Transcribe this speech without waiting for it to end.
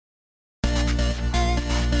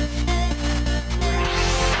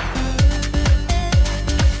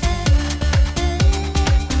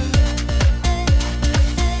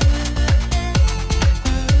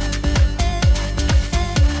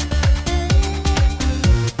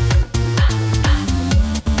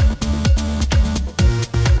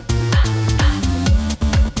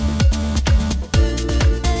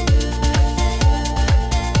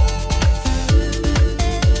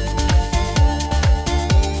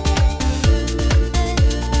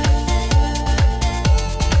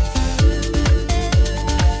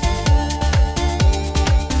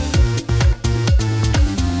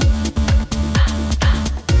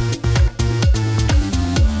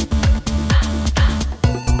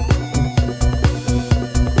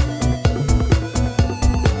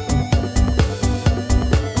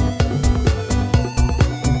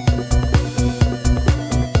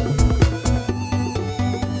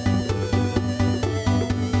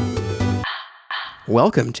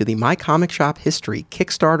Welcome to the My Comic Shop History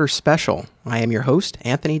Kickstarter Special. I am your host,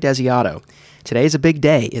 Anthony Desiato. Today is a big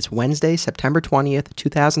day. It's Wednesday, September 20th,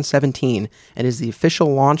 2017, and is the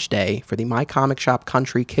official launch day for the My Comic Shop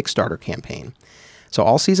Country Kickstarter campaign. So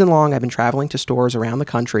all season long, I've been traveling to stores around the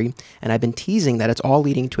country, and I've been teasing that it's all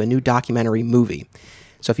leading to a new documentary movie.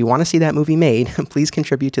 So if you want to see that movie made, please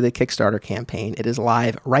contribute to the Kickstarter campaign. It is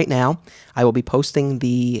live right now. I will be posting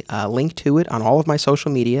the link to it on all of my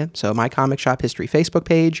social media, so My Comic Shop History Facebook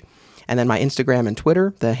page, and then my Instagram and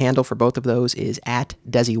Twitter. The handle for both of those is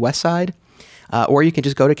 @DesiWestside. Or you can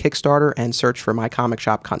just go to Kickstarter and search for My Comic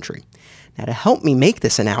Shop Country. Now, to help me make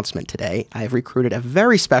this announcement today, I've recruited a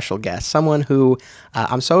very special guest, someone who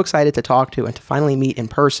I'm so excited to talk to and to finally meet in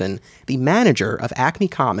person, the manager of Acme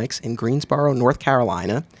Comics in Greensboro, North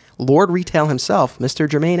Carolina, Lord Retail himself, Mr.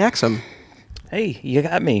 Jermaine Exum. Hey, you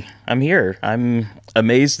got me. I'm here. I'm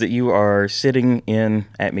amazed that you are sitting in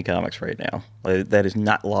Acme Comics right now. That is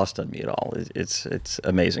not lost on me at all. It's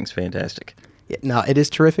amazing. It's fantastic. No, it is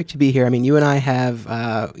terrific to be here. I mean, you and I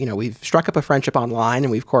have, we've struck up a friendship online and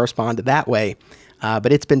we've corresponded that way.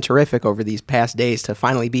 But it's been terrific over these past days to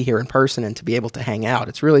finally be here in person and to be able to hang out.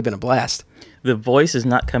 It's really been a blast. The voice is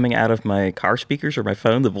not coming out of my car speakers or my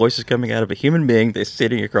phone. The voice is coming out of a human being that's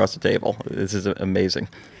sitting across the table. This is amazing.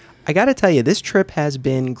 I got to tell you, this trip has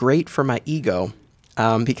been great for my ego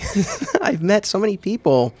because I've met so many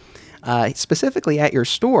people specifically at your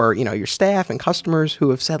store, your staff and customers who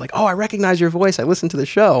have said like, oh, I recognize your voice. I listened to the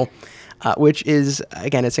show, which is,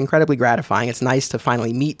 again, it's incredibly gratifying. It's nice to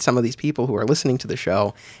finally meet some of these people who are listening to the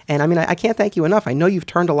show. And I mean, I can't thank you enough. I know you've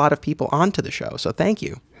turned a lot of people onto the show, so thank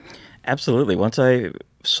you. Absolutely. Once I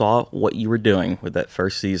saw what you were doing with that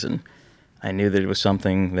first season, I knew that it was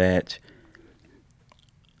something that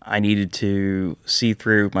I needed to see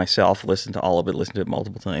through myself, listen to all of it, listen to it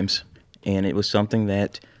multiple times. And it was something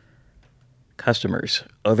that customers,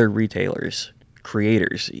 other retailers,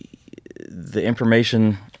 creators, the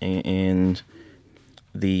information and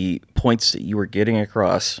the points that you were getting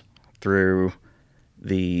across through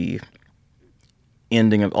the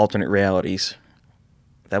ending of alternate realities,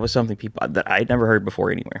 that was something that I'd never heard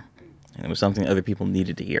before anywhere. And it was something other people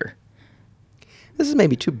needed to hear. This is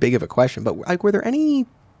maybe too big of a question, but like, were there any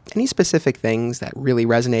specific things that really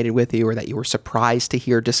resonated with you or that you were surprised to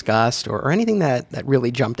hear discussed or anything that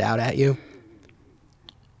really jumped out at you?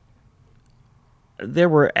 There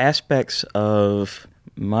were aspects of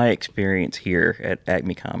my experience here at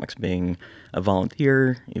Acme Comics, being a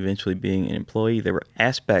volunteer, eventually being an employee. There were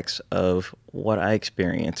aspects of what I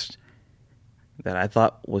experienced that I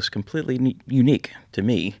thought was completely unique to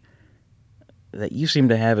me that you seem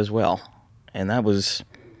to have as well. And that was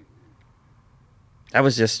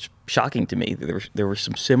just shocking to me. There were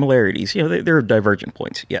some similarities. There are divergent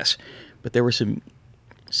points, yes, but there were some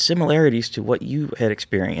similarities to what you had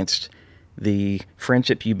experienced. The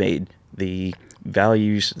friendship you made, the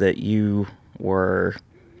values that you were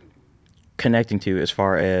connecting to as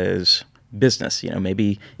far as business.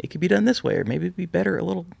 Maybe it could be done this way, or maybe it'd be better a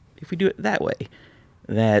little if we do it that way.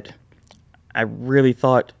 That I really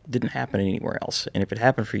thought didn't happen anywhere else. And if it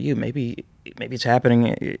happened for you, maybe it's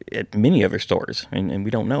happening at many other stores, and we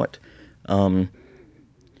don't know it.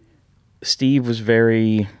 Steve was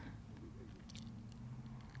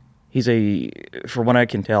for what I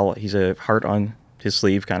can tell, he's a heart on his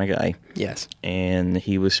sleeve kind of guy. Yes. And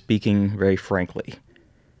he was speaking very frankly.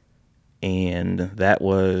 And that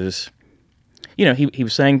was, he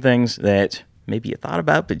was saying things that maybe you thought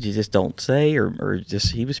about, but you just don't say, or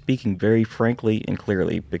just, he was speaking very frankly and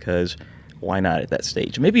clearly because why not at that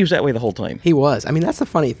stage? Maybe he was that way the whole time. He was. I mean, that's the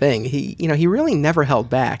funny thing. He really never held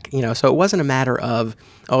back, so it wasn't a matter of,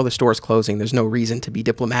 oh, the store's closing, there's no reason to be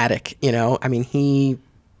diplomatic, I mean,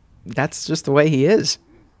 that's just the way he is.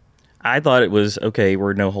 I thought it was, okay,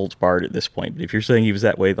 we're no holds barred at this point. But if you're saying he was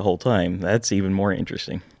that way the whole time, that's even more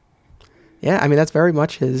interesting. Yeah, I mean, that's very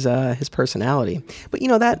much his personality. But,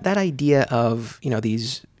 that idea of,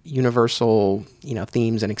 these universal,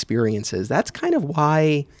 themes and experiences, that's kind of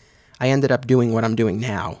why I ended up doing what I'm doing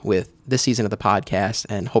now with this season of the podcast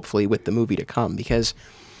and hopefully with the movie to come. Because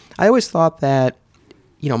I always thought that,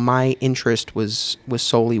 my interest was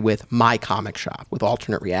solely with my comic shop, with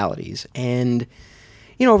alternate realities. And,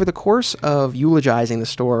 over the course of eulogizing the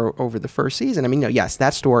store over the first season, I mean, yes,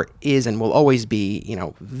 that store is and will always be,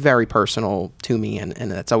 very personal to me,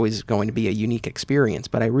 and that's always going to be a unique experience.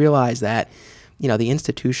 But I realized that, the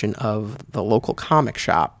institution of the local comic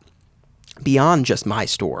shop, beyond just my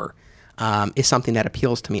store, is something that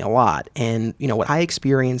appeals to me a lot. And, what I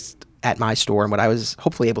experienced at my store and what I was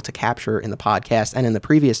hopefully able to capture in the podcast and in the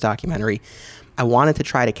previous documentary, I wanted to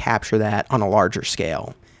try to capture that on a larger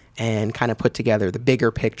scale. and kind of put together the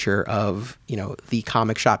bigger picture of, the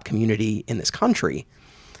comic shop community in this country.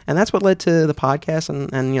 And that's what led to the podcast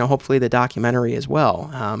and hopefully the documentary as well.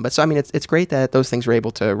 But so, I mean, it's great that those things were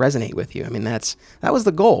able to resonate with you. I mean, that was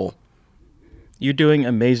the goal. You're doing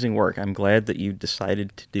amazing work. I'm glad that you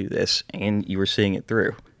decided to do this and you were seeing it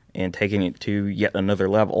through and taking it to yet another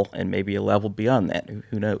level and maybe a level beyond that.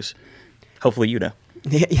 Who knows? Hopefully, Yeah,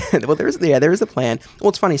 well, there is a plan. Well,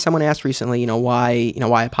 it's funny. Someone asked recently, why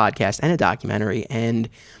a podcast and a documentary, and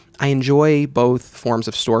I enjoy both forms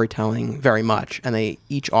of storytelling very much, and they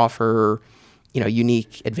each offer,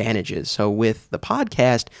 unique advantages. So with the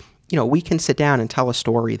podcast, we can sit down and tell a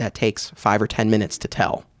story that takes 5 or 10 minutes to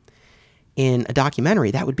tell. In a documentary,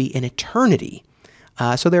 that would be an eternity.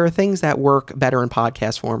 So there are things that work better in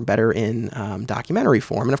podcast form, better in documentary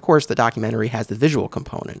form, and of course, the documentary has the visual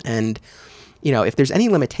component. And if there's any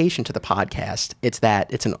limitation to the podcast, it's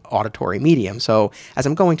that it's an auditory medium. So as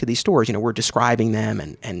I'm going to these stores, we're describing them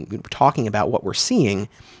and we're talking about what we're seeing,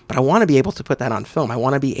 but I want to be able to put that on film. I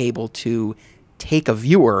want to be able to take a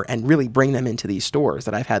viewer and really bring them into these stores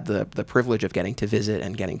that I've had the privilege of getting to visit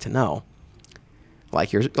and getting to know,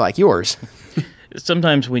 like yours.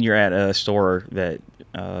 Sometimes when you're at a store that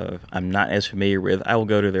I'm not as familiar with, I will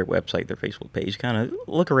go to their website, their Facebook page, kind of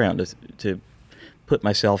look around to put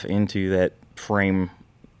myself into that frame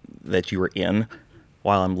that you were in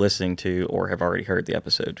while I'm listening to or have already heard the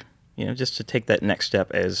episode. Just to take that next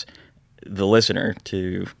step as the listener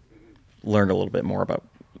to learn a little bit more about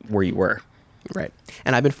where you were. Right.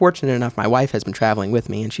 And I've been fortunate enough, my wife has been traveling with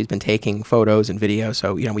me and she's been taking photos and videos.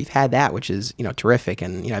 So, we've had that, which is, terrific.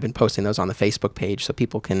 And, I've been posting those on the Facebook page so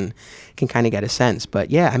people can kind of get a sense.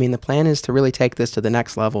 But yeah, I mean, the plan is to really take this to the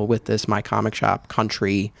next level with this My Comic Shop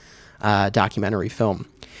Country documentary film.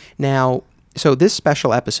 Now, so this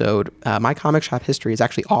special episode, My Comic Shop History, is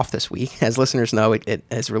actually off this week. As listeners know, it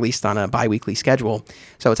is released on a bi-weekly schedule.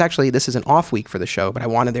 So this is an off week for the show, but I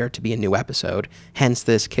wanted there to be a new episode, hence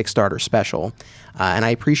this Kickstarter special. And I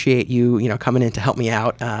appreciate you, coming in to help me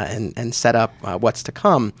out and set up what's to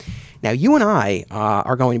come. Now, you and I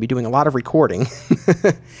are going to be doing a lot of recording,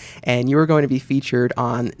 and you are going to be featured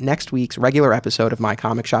on next week's regular episode of My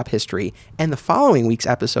Comic Shop History and the following week's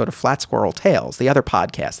episode of Flat Squirrel Tales, the other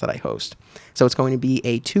podcast that I host. So it's going to be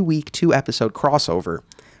a 2-week, 2-episode crossover,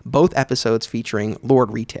 both episodes featuring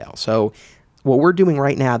Lord Retail. So what we're doing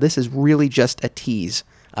right now, this is really just a tease,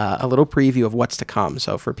 a little preview of what's to come.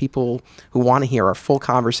 So for people who want to hear our full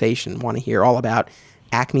conversation, want to hear all about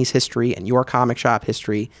Acme's history and your comic shop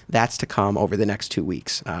history, that's to come over the next 2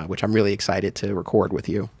 weeks, which I'm really excited to record with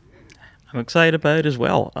you. I'm excited about it as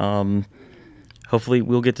well. Hopefully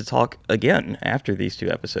we'll get to talk again after these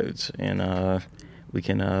 2 episodes, and we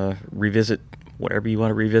can revisit whatever you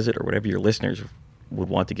want to revisit or whatever your listeners would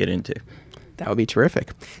want to get into. That would be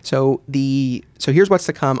terrific. So here's what's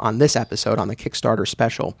to come on this episode, on the Kickstarter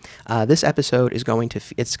special. This episode is going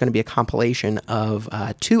to be a compilation of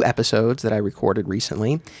 2 episodes that I recorded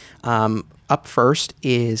recently. Up first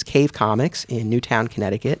is Cave Comics in Newtown,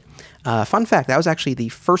 Connecticut. Fun fact, that was actually the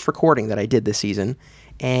first recording that I did this season.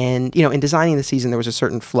 And, in designing the season, there was a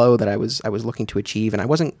certain flow that I was looking to achieve, and I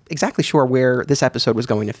wasn't exactly sure where this episode was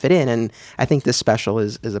going to fit in, and I think this special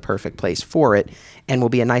is a perfect place for it, and will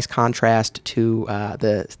be a nice contrast to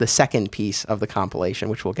the second piece of the compilation,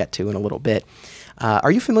 which we'll get to in a little bit.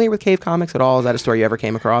 Are you familiar with Cave Comics at all? Is that a story you ever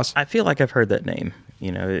came across? I feel like I've heard that name.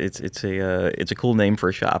 It's a cool name for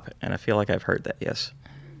a shop, and I feel like I've heard that, yes.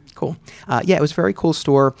 Cool. Yeah, it was a very cool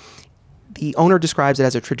store. The owner describes it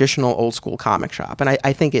as a traditional old-school comic shop, and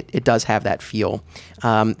I think it does have that feel.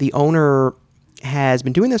 The owner has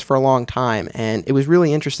been doing this for a long time, and it was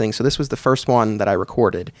really interesting. So this was the first one that I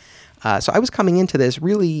recorded. So I was coming into this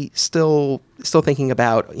really still thinking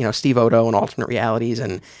about, Steve Odo and alternate realities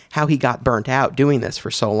and how he got burnt out doing this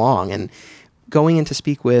for so long. And going in to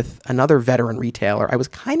speak with another veteran retailer, I was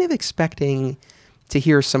kind of expecting to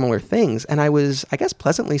hear similar things, and I was, I guess,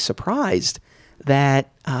 pleasantly surprised that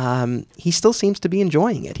he still seems to be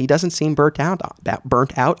enjoying it. He doesn't seem burnt out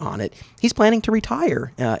on it. He's planning to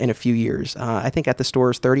retire in a few years, I think at the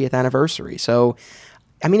store's 30th anniversary. So,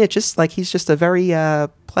 I mean, it's just like he's just a very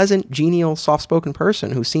pleasant, genial, soft-spoken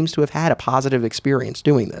person who seems to have had a positive experience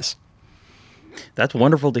doing this. That's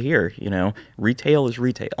wonderful to hear. Retail is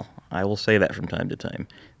retail. I will say that from time to time.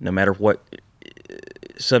 No matter what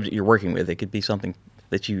subject you're working with, it could be something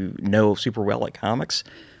that you know super well, like comics.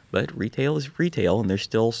 But retail is retail, and there's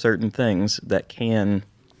still certain things that can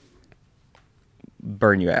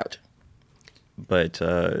burn you out. But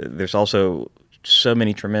there's also so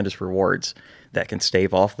many tremendous rewards that can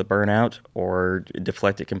stave off the burnout or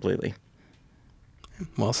deflect it completely.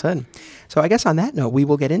 Well said. So I guess on that note, we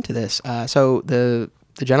will get into this. So the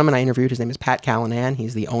gentleman I interviewed, his name is Pat Callanan.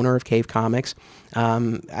 He's the owner of Cave Comics.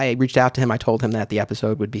 I reached out to him. I told him that the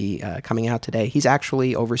episode would be coming out today. He's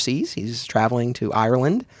actually overseas. He's traveling to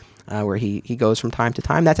Ireland, where he goes from time to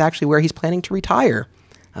time. That's actually where he's planning to retire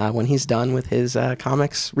when he's done with his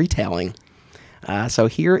comics retailing. So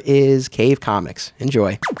here is Cave Comics.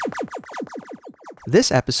 Enjoy.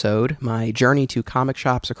 This episode, my journey to comic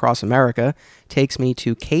shops across America, takes me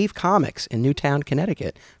to Cave Comics in Newtown,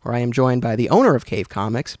 Connecticut, where I am joined by the owner of Cave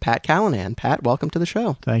Comics, Pat Callanan. Pat, welcome to the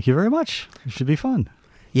show. Thank you very much. It should be fun.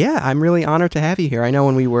 Yeah, I'm really honored to have you here. I know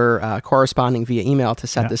when we were corresponding via email to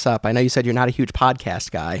set this up, I know you said you're not a huge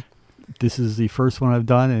podcast guy. This is the first one I've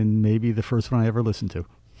done and maybe the first one I ever listened to.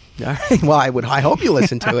 All right. Well, I hope you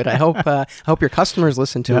listen to it. I hope your customers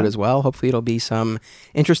listen to it as well. Hopefully it'll be some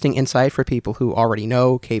interesting insight for people who already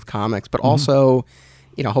know Cave Comics, but also,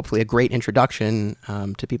 hopefully a great introduction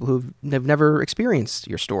to people who have never experienced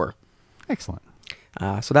your store. Excellent.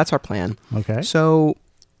 So that's our plan. Okay. So,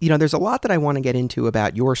 there's a lot that I want to get into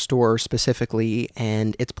about your store specifically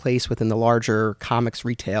and its place within the larger comics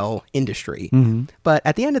retail industry. Mm-hmm. But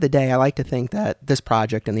at the end of the day, I like to think that this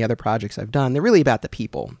project and the other projects I've done, they're really about the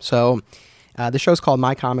people. So the show's called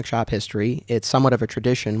My Comic Shop History. It's somewhat of a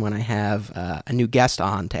tradition when I have a new guest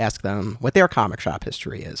on to ask them what their comic shop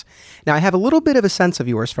history is. Now, I have a little bit of a sense of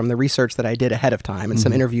yours from the research that I did ahead of time and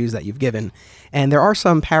some interviews that you've given. And there are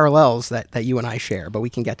some parallels that you and I share, but we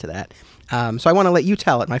can get to that. So I want to let you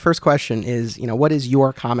tell it. My first question is, what is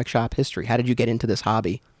your comic shop history? How did you get into this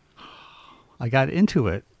hobby? I got into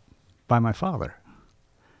it by my father.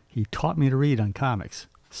 He taught me to read on comics,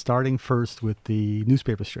 starting first with the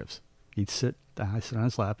newspaper strips. I sit on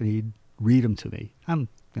his lap and he'd read them to me. I'm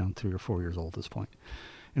 3 or 4 years old at this point.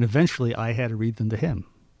 And eventually I had to read them to him.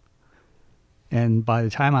 And by the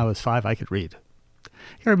time I was 5, I could read.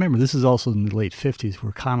 You gotta remember, this is also in the late 50s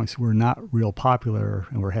where comics were not real popular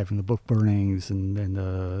and we're having the book burnings and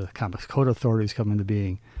the Comics Code Authorities come into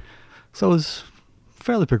being. So it was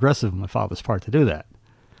fairly progressive on my father's part to do that.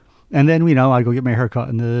 And then, I'd go get my hair cut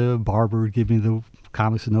and the barber would give me the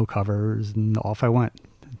comics with no covers and off I went.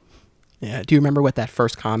 Yeah. Do you remember what that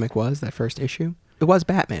first comic was, that first issue? It was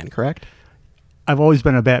Batman, correct? I've always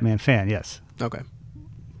been a Batman fan, yes. Okay.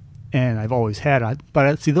 And I've always had,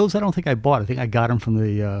 but see, those I don't think I bought. I think I got them from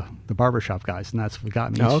the barbershop guys, and that's what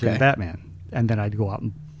got me interested in Batman. And then I'd go out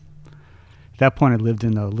and, at that point I lived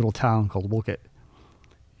in a little town called Wolcott,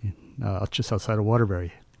 just outside of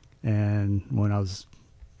Waterbury. And when I was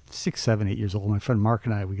 6, 7, 8 years old, my friend Mark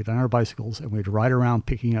and I, we'd get on our bicycles and we'd ride around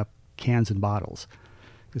picking up cans and bottles.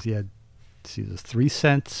 Because he had, it was 3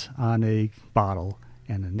 cents on a bottle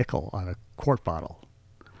and a nickel on a quart bottle.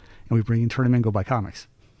 And we'd turn them in and go buy comics.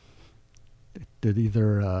 At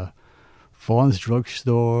either Vaughn's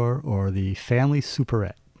Drugstore or the Family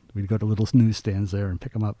Superette. We'd go to little newsstands there and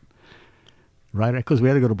pick them up. Right, because we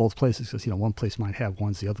had to go to both places because, one place might have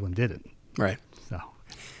ones the other one didn't. Right. So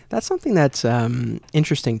that's something that's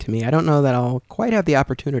interesting to me. I don't know that I'll quite have the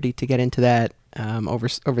opportunity to get into that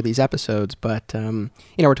over these episodes, but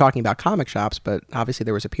we're talking about comic shops, but obviously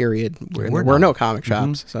there was a period where there were no comic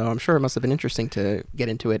shops, so I'm sure it must have been interesting to get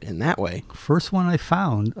into it in that way. First one I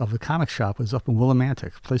found of the comic shop was up in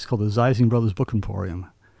Willimantic, a place called the Zeising Brothers Book Emporium.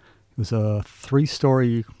 It was a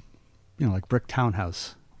 3-story, like brick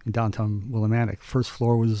townhouse in downtown Willimantic. First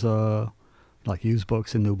floor was like used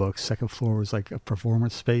books and new books. Second floor was like a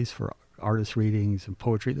performance space for artist readings and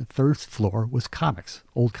poetry. The third floor was comics,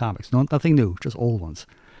 old comics. Nothing new, just old ones.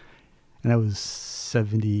 And that was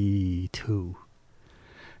 72.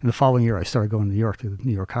 And the following year, I started going to New York to the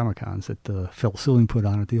New York Comic Cons that Phil Sealing put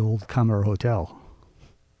on at the old Commodore Hotel.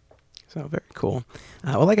 So very cool.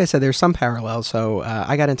 Well, like I said, there's some parallels. So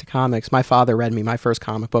I got into comics. My father read me my first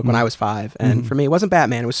comic book when I was 5. And for me, it wasn't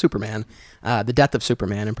Batman. It was Superman, The Death of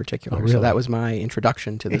Superman in particular. Oh, really? So that was my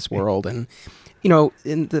introduction to this world. And,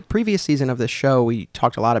 in the previous season of this show, we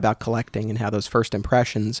talked a lot about collecting and how those first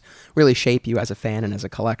impressions really shape you as a fan and as a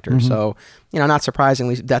collector. So, not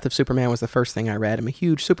surprisingly, Death of Superman was the first thing I read. I'm a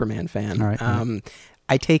huge Superman fan. All right.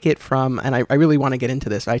 I take it from, and I really want to get into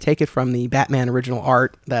this, I take it from the Batman original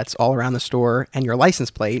art that's all around the store and your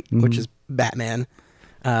license plate, which is Batman,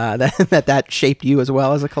 that shaped you as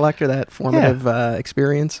well as a collector, that formative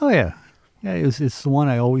experience. Oh, yeah. Yeah, it's the one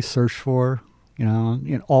I always search for,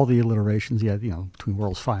 in all the alliterations. Yeah, between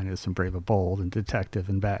World's Finest and Brave and Bold and Detective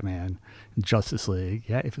and Batman and Justice League.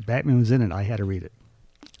 Yeah, if Batman was in it, I had to read it.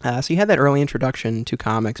 So you had that early introduction to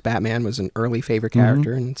comics. Batman was an early favorite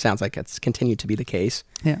character, and it sounds like it's continued to be the case.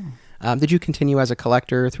 Yeah. Did you continue as a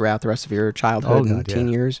collector throughout the rest of your childhood and teen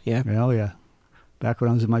years? Yeah. Oh, yeah. Back when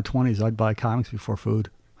I was in my 20s, I'd buy comics before food.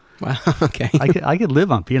 Wow. Okay. I could live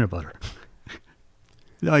on peanut butter.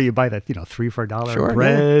 You buy that, $3 for $1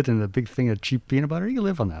 bread and a big thing of cheap peanut butter. You can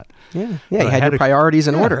live on that. Yeah. Yeah. You had your priorities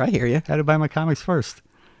in order. I hear you. Had to buy my comics first.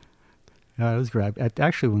 It was great.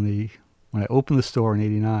 Actually, when I opened the store in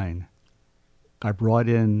 '89, I brought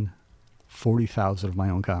in 40,000 of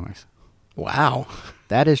my own comics. Wow.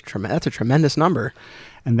 That's a tremendous number.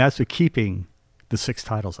 And that's with keeping the 6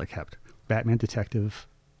 titles I kept. Batman Detective,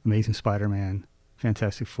 Amazing Spider-Man,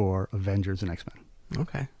 Fantastic Four, Avengers, and X-Men.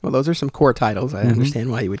 Okay. Well, those are some core titles. I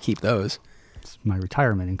understand why you would keep those. It's my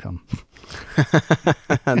retirement income.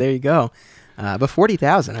 There you go. But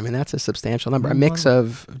 40,000, I mean, that's a substantial number. A mix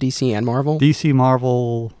of DC and Marvel? DC,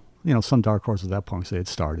 Marvel, some Dark Horse at that point, they had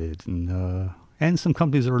started. And some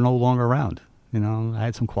companies that were no longer around. I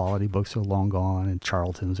had some quality books that were long gone, and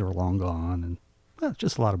Charlton's that were long gone, and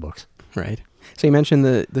just a lot of books. Right. So you mentioned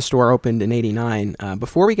the store opened in '89.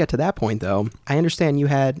 Before we get to that point, though, I understand you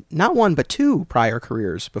had not one but 2 prior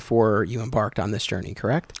careers before you embarked on this journey,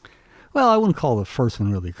 correct? Well, I wouldn't call the first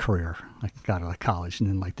one really a career. I got out of college and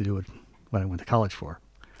didn't like to do it what I went to college for.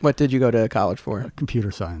 What did you go to college for?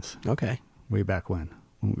 Computer science. Okay. Way back when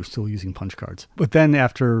we were still using punch cards. But then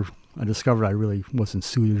after I discovered I really wasn't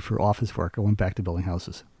suited for office work, I went back to building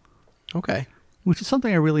houses. Okay. Which is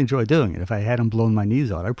something I really enjoy doing. And if I hadn't blown my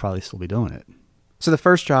knees out, I'd probably still be doing it. So the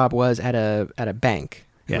first job was at a bank,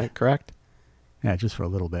 yeah. Right, correct? Yeah, just for a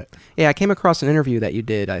little bit. Yeah, I came across an interview that you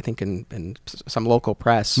did, I think, in some local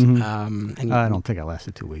press. Mm-hmm. And I don't think I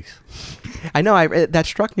lasted 2 weeks. I know. That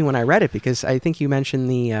struck me when I read it because I think you mentioned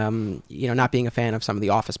the, not being a fan of some of the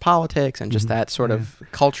office politics and just that sort of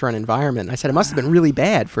culture and environment. I said it must have been really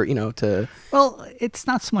bad for, to... Well, it's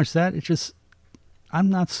not so much that. It's just I'm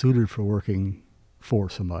not suited for working for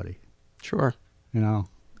somebody. Sure.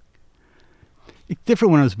 It's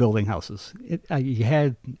different when I was building houses. You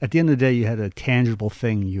had, at the end of the day, you had a tangible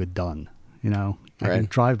thing you had done. I can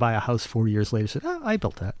drive by a house 4 years later and say, I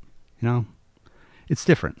built that. It's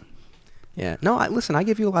different. Yeah. No, listen, I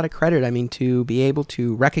give you a lot of credit. I mean, to be able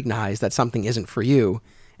to recognize that something isn't for you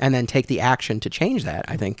and then take the action to change that,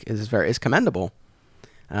 I think is commendable.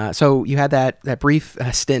 So you had that brief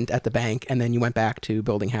stint at the bank, and then you went back to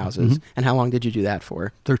building houses. Mm-hmm. And how long did you do that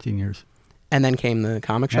for? 13 years. And then came the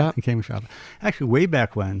comic shop? Yeah, came a shop. Actually, way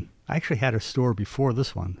back when, I actually had a store before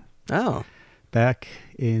this one. Oh. Back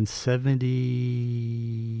in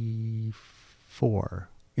 74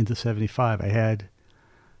 into 75, I had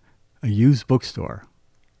a used bookstore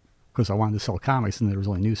because I wanted to sell comics, and there was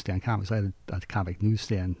only newsstand comics. I had a comic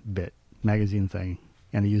newsstand magazine thing,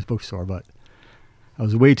 and a used bookstore, but I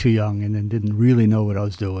was way too young and then didn't really know what I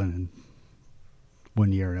was doing. And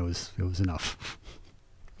 1 year, and it was enough.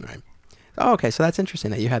 Right. Oh, okay, so that's interesting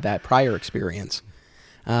that you had that prior experience.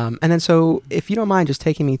 And then so if you don't mind just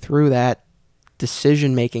taking me through that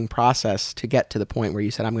decision-making process to get to the point where you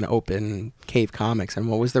said, I'm going to open Cave Comics, and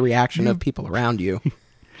what was the reaction of people around you?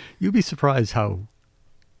 You'd be surprised how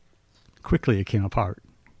quickly it came about.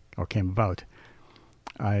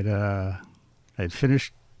 I'd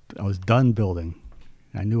finished, I was done building.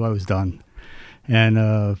 I knew I was done. And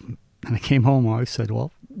I came home and I said,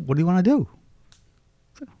 well, what do you want to do?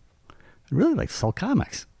 I really like to sell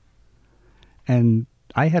comics. And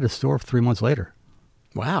I had a store 3 months later.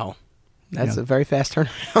 Wow. That's a very fast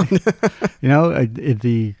turnaround. At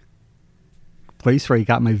the place where I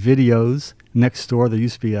got my videos, next door, there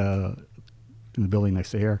used to be in the building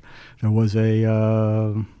next to here, there was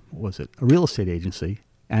a real estate agency,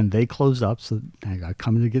 and they closed up. So I got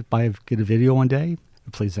coming to get a video one day.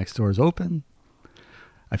 The place next door is open.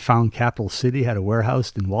 I found Capital City had a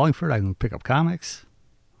warehouse in Wallingford. I can pick up comics.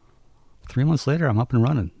 3 months later, I'm up and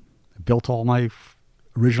running. I built all my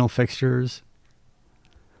original fixtures.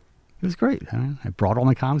 It was great. I brought all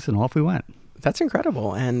my comics and off we went. That's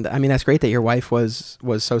incredible. And I mean, that's great that your wife was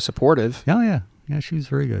so supportive. Oh, yeah. Yeah, she was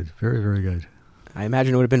very good. Very, very good. I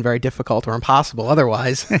imagine it would have been very difficult or impossible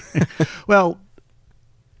otherwise. Well,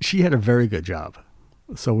 she had a very good job.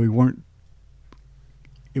 So it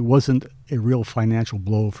wasn't a real financial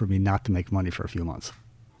blow for me not to make money for a few months.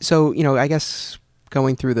 So, I guess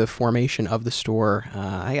going through the formation of the store,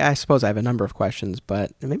 I suppose I have a number of questions,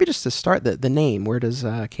 but maybe just to start, the name, where does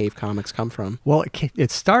Cave Comics come from? Well, it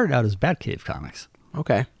started out as Batcave Comics.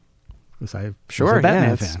 Okay. Because I was a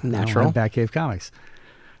Batman fan. Natural. I had Batcave Comics.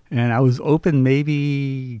 And I was open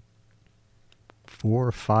maybe 4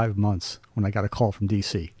 or 5 months when I got a call from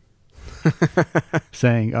DC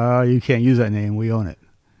saying, you can't use that name, we own it.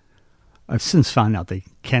 I've since found out they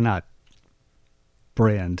cannot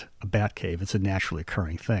brand a Batcave. It's a naturally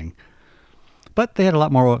occurring thing. But they had a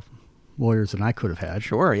lot more lawyers than I could have had.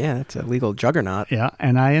 Sure, yeah, that's a legal juggernaut. Yeah,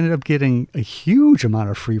 and I ended up getting a huge amount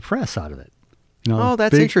of free press out of it. Oh,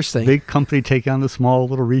 that's interesting. Big company taking on the small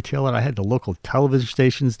little retailer. I had the local television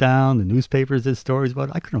stations down, the newspapers did stories about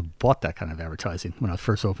it. I couldn't have bought that kind of advertising when I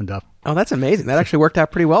first opened up. Oh, that's amazing. That actually worked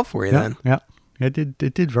out pretty well for you then. Yeah, it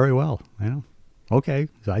did very well. Okay,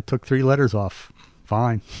 so I took 3 letters off.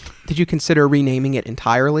 Fine. Did you consider renaming it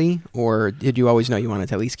entirely, or did you always know you wanted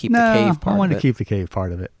to at least keep the cave part of it? I wanted to keep the cave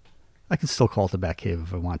part of it. I can still call it the Bat Cave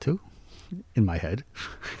if I want to, in my head.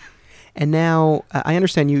 And now, I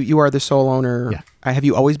understand you are the sole owner. Yeah. Have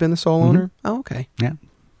you always been the sole owner? Oh, okay. Yeah.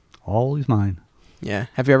 Always mine. Yeah.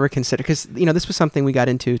 Have you ever considered, because, this was something we got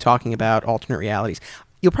into talking about alternate realities.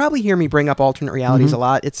 You'll probably hear me bring up alternate realities a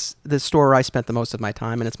lot. It's the store where I spent the most of my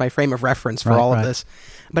time, and it's my frame of reference for all of this.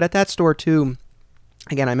 But at that store, too,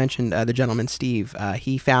 again, I mentioned the gentleman, Steve.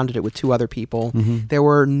 He founded it with 2 other people. There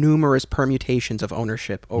were numerous permutations of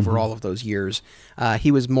ownership over all of those years.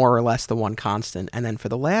 He was more or less the one constant. And then for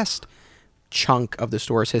the last chunk of the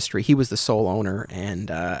store's history, he was the sole owner,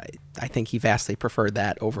 and I think he vastly preferred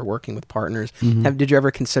that over working with partners. Did you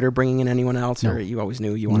ever consider bringing in anyone else, or you always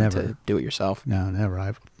knew you wanted to do it yourself? No, never.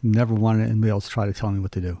 I've never wanted anybody else to try to tell me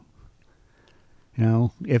what to do.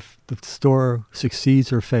 If the store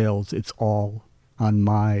succeeds or fails, it's all on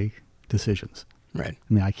my decisions. Right.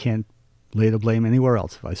 I mean, I can't lay the blame anywhere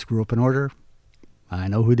else. If I screw up an order, I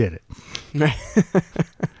know who did it.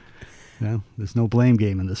 There's no blame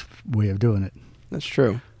game in this way of doing it. That's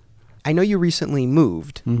true. I know you recently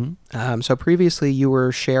moved. So previously you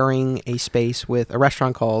were sharing a space with a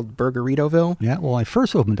restaurant called Burgeritoville. Yeah, well, when I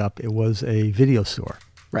first opened up, it was a video store.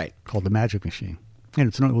 Right. Called The Magic Machine.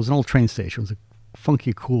 And it was an old train station. It was a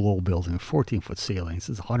funky, cool old building, 14-foot ceilings.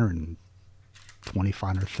 It's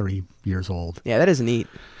 125 or 30 years old. Yeah, that is neat.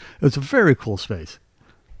 It was a very cool space.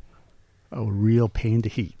 A real pain to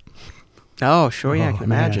heat. Oh, sure, yeah, I can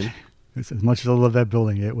imagine. As much as I love that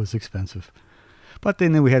building, it was expensive. But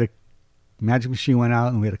then we had a Magic Machine went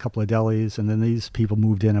out, and we had a couple of delis, and then these people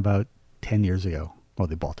moved in about 10 years ago. Well,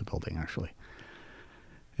 they bought the building, actually.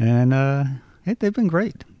 And they've been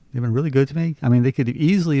great. They've been really good to me. I mean, they could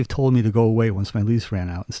easily have told me to go away once my lease ran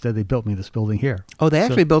out. Instead, they built me this building here. Oh, they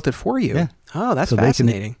actually built it for you? Yeah. Oh, that's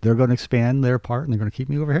fascinating. They're going to expand their part, and they're going to keep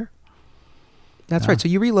me over here. That's right. So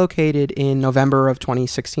you relocated in November of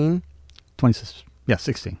 2016?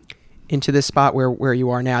 16. Into this spot where you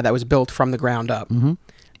are now that was built from the ground up.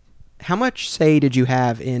 How much say did you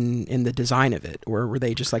have in the design of it? Or were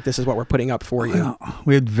they just like, this is what we're putting up for you?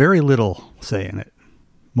 We had very little say in it,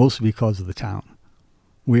 mostly because of the town.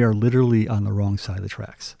 We are literally on the wrong side of the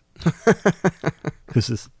tracks. Because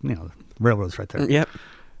the railroad's right there. Yep.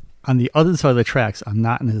 On the other side of the tracks, I'm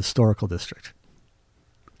not in the historical district.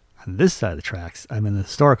 On this side of the tracks, I'm in the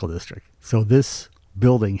historical district. So this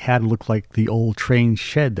building had to look like the old train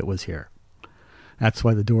shed that was here. That's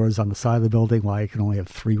why the door is on the side of the building, why it can only have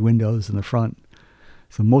 3 windows in the front.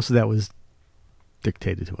 So most of that was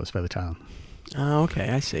dictated to us by the town. Oh, okay,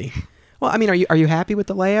 I see. Well, I mean, are you happy with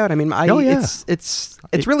the layout? I mean, yeah. It's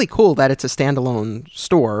really cool that it's a standalone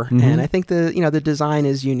store, and I think the design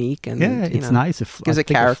is unique and it's nice. It gives it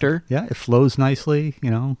character. It flows nicely.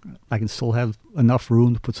 I can still have enough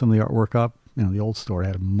room to put some of the artwork up. The old store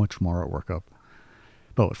had much more artwork up.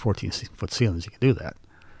 But with 14-foot ceilings, you can do that.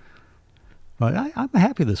 But I'm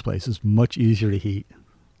happy this place is much easier to heat.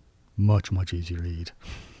 Much, much easier to eat.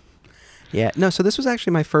 Yeah, no, so this was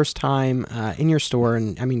actually my first time in your store,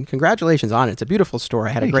 and I mean, congratulations on it. It's a beautiful store.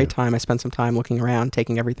 I had a great time. I spent some time looking around,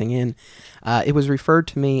 taking everything in. It was referred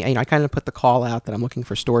to me, I kind of put the call out that I'm looking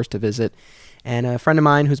for stores to visit, and a friend of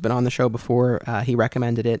mine who's been on the show before, he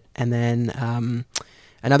recommended it, and then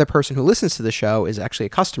another person who listens to the show is actually a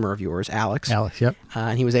customer of yours, Alex. Alex, yep.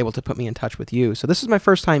 And he was able to put me in touch with you. So this is my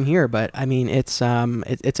first time here, but I mean, it's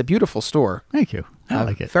a beautiful store. Thank you. I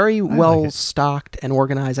like it. Very well stocked and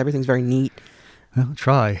organized. Everything's very neat. Well,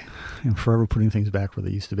 try. I'm forever putting things back where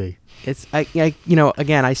they used to be. It's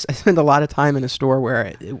again, I spend a lot of time in a store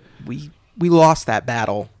where we lost that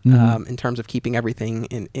battle in terms of keeping everything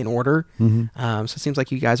in order. So it seems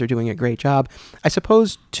like you guys are doing a great job. I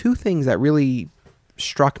suppose 2 things that really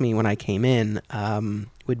struck me when I came in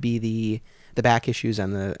would be the back issues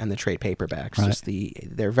and the trade paperbacks. Right. Just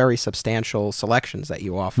they're very substantial selections that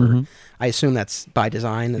you offer. I assume that's by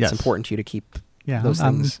design. It's important to you to keep those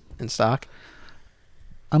things in stock.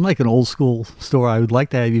 I'm like an old school store. I would like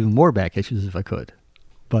to have even more back issues if I could,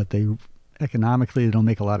 but economically they don't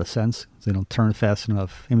make a lot of sense. They don't turn fast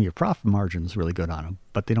enough. I mean, your profit margin is really good on them,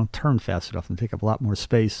 but they don't turn fast enough and take up a lot more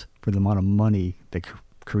space for the amount of money they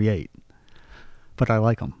create. But I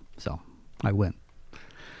like them, so I win.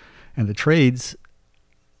 And the trades,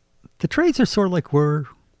 The trades are sort of like where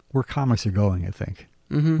comics are going, I think.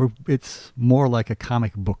 Mm-hmm. It's more like a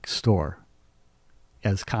comic book store,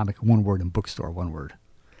 as comic one word and bookstore one word.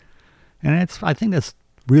 And I think that's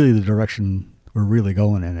really the direction we're really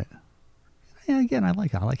going in it. And again, I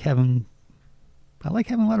like having a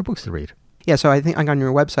lot of books to read. Yeah, so I think on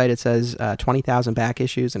your website it says 20,000 back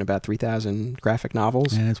issues and about 3,000 graphic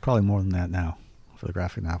novels. And it's probably more than that now for the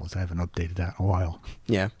graphic novels. I haven't updated that in a while.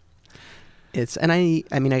 Yeah. I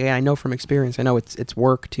mean, again, I know from experience, I know it's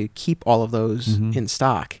work to keep all of those Mm-hmm. in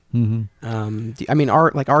stock. Mm-hmm. I mean,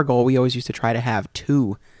 our goal, we always used to try to have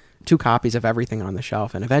two copies of everything on the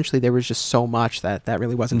shelf, and eventually there was just so much that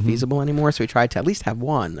really wasn't Mm-hmm. feasible anymore, so we tried to at least have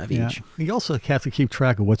one of each. You also have to keep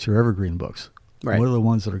track of what's your evergreen books. Right. What are the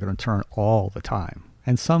ones that are going to turn all the time?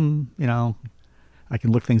 And some, I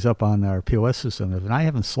can look things up on our POS system. If I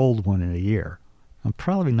haven't sold one in a year, I'm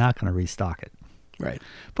probably not going to restock it. Right.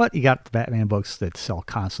 But you got the Batman books that sell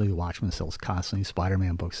constantly. Watchmen sells constantly.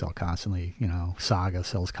 Spider-Man books sell constantly. Saga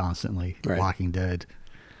sells constantly. Right. Walking Dead.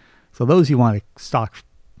 So those you want to stock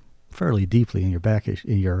fairly deeply in your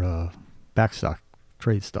backstock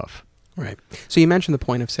trade stuff. Right. So you mentioned the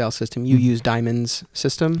point of sale system. You use Diamond's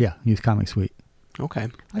system? Yeah, use Comic Suite. Okay.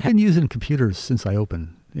 I've been using computers since I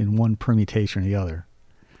opened in one permutation or the other.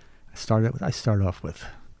 I started off with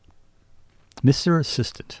Mr.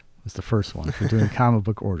 Assistant was the first one for doing comic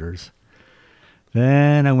book orders.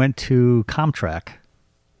 Then I went to Comtrack.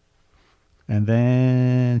 And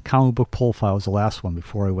then Comic Book Pull File was the last one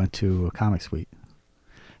before I went to a Comic Suite.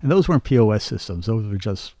 And those weren't POS systems. Those were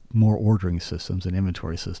just more ordering systems and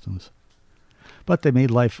inventory systems. But they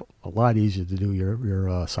made life a lot easier to do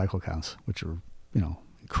your cycle counts, which are,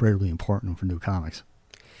 incredibly important for new comics.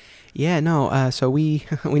 Yeah, no. So we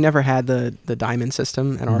never had the Diamond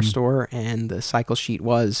system in our store, and the cycle sheet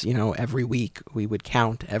was, every week we would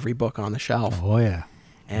count every book on the shelf. Oh, yeah.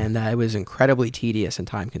 And it was incredibly tedious and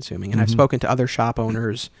time consuming. And I've spoken to other shop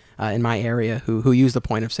owners in my area who use the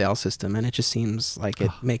point of sale system, and it just seems like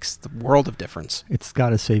it makes the world of difference. It's got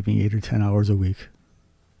to save me 8 or 10 hours a week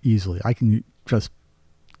easily. I can just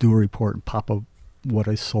do a report and pop up what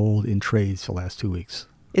I sold in trades the last 2 weeks.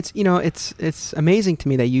 It's it's amazing to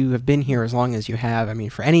me that you have been here as long as you have. I mean,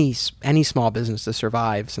 for any small business to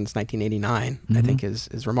survive since 1989, I think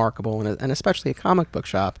is remarkable, and especially a comic book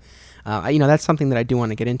shop. That's something that I do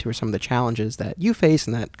want to get into, are some of the challenges that you face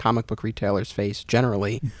and that comic book retailers face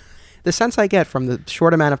generally. The sense I get from the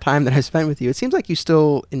short amount of time that I spent with you, it seems like you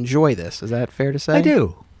still enjoy this. Is that fair to say? I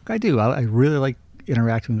do. I really like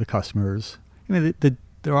interacting with the customers. I mean,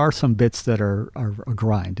 there are some bits that are a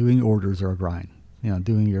grind. Doing orders are a grind.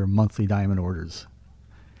 Doing your monthly Diamond orders.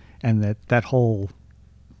 And that whole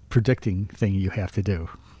predicting thing you have to do.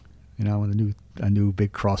 When a new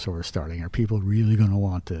big crossover is starting, are people really going to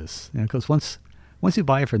want this? Because once you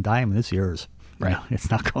buy it for Diamond, it's yours. Right.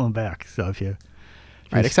 It's not going back. So if you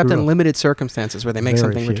except in limited circumstances where they make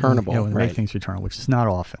something returnable. When they make things returnable, which is not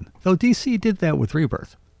often. Though DC did that with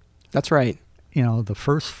Rebirth. That's right. The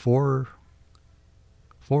first four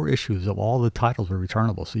issues of all the titles were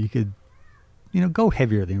returnable, so you could, go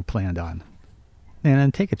heavier than you planned on, and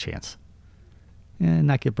then take a chance, and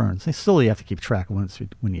not get burned. So still, you have to keep track of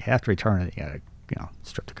when you have to return it. You got to,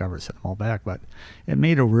 strip the covers, set them all back. But it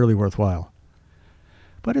made it really worthwhile.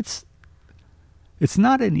 But it's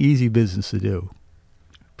not an easy business to do,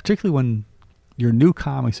 particularly when your new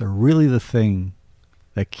comics are really the thing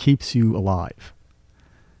that keeps you alive.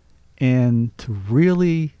 And to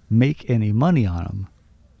really make any money on them,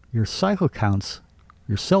 your cycle counts,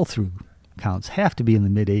 your sell-through counts have to be in the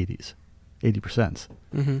mid-80s, 80%.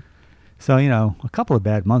 Mm-hmm. So, a couple of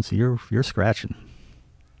bad months, you're scratching.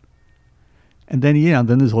 And then,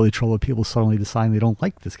 then there's all the trouble of people suddenly deciding they don't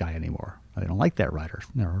like this guy anymore. They don't like that writer.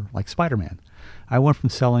 Or like Spider-Man. I went from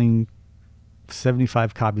selling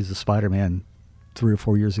 75 copies of Spider-Man 3 or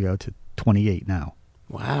 4 years ago to 28 now.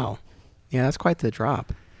 Wow. Yeah, that's quite the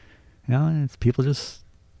drop. It's people just,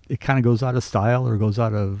 it kind of goes out of style or goes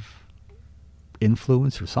out of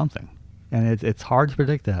influence or something. And it's hard to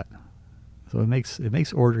predict that. So it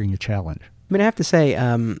makes ordering a challenge. I mean, I have to say,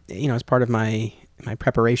 as part of my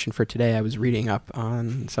preparation for today, I was reading up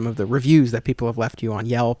on some of the reviews that people have left you on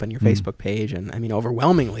Yelp and your Facebook page, and I mean,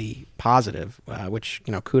 overwhelmingly positive, which,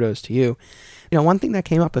 kudos to you. One thing that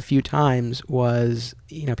came up a few times was,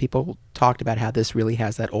 people talked about how this really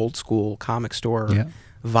has that old school comic store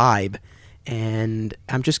vibe. And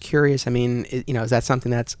I'm just curious, I mean, is that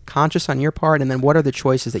something that's conscious on your part? And then what are the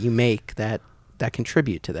choices that you make that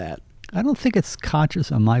contribute to that? I don't think it's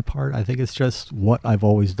conscious on my part. I think it's just what I've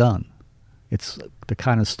always done. It's the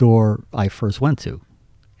kind of store I first went to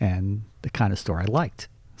and the kind of store I liked.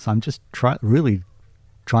 So I'm just really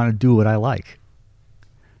trying to do what I like.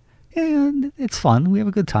 And it's fun. We have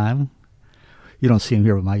a good time. You don't see them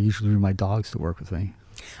here, but usually my dogs to work with me.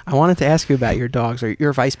 I wanted to ask you about your dogs. Are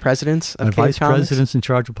your vice presidents of Cave Vice Comics? presidents in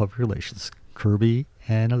charge of public relations, Kirby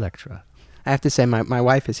and Electra. I have to say, my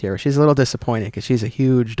wife is here. She's a little disappointed because she's a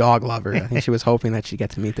huge dog lover. I think she was hoping that she'd get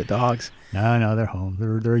to meet the dogs. No, they're home.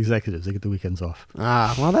 They're executives. They get the weekends off.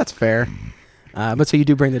 Ah, well, that's fair. But so you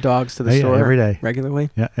do bring the dogs to the store every day, regularly?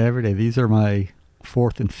 Yeah, every day. These are my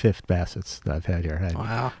 4th and 5th Bassets that I've had here. I had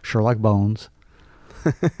Wow. Sherlock Bones,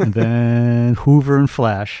 and then Hoover and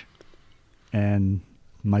Flash, and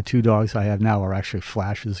my 2 dogs I have now are actually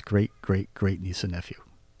Flash's great niece and nephew.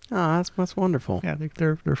 Oh, that's wonderful. Yeah,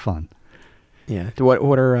 they're fun. Yeah.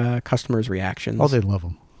 What are customers' reactions? Oh, they love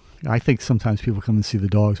them. I think sometimes people come and see the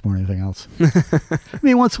dogs more than anything else. I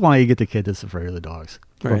mean, once in a while you get the kid that's afraid of the dogs.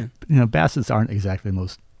 Right. But, Bassets aren't exactly the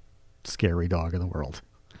most scary dog in the world.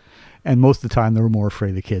 And most of the time, they're more afraid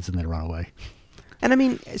of the kids and they run away. And I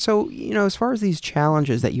mean, so, as far as these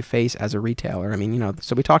challenges that you face as a retailer, I mean,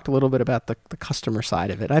 so we talked a little bit about the customer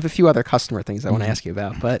side of it. I have a few other customer things I want to ask you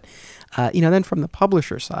about. But, then from the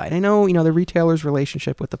publisher side, I know, the retailer's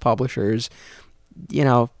relationship with the publishers,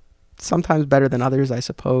 sometimes better than others, I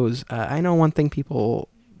suppose. I know one thing people,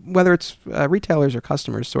 whether it's retailers or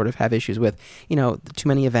customers, sort of have issues with, too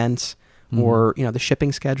many events or, the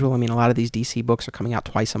shipping schedule. I mean, a lot of these DC books are coming out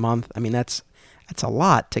twice a month. I mean, that's a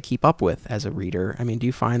lot to keep up with as a reader. I mean, do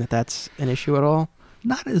you find that that's an issue at all?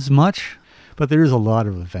 Not as much, but there is a lot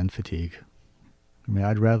of event fatigue. I mean,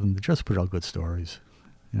 I'd rather them just put out good stories.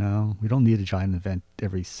 We don't need a giant event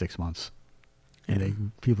every 6 months.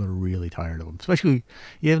 And people are really tired of them. Especially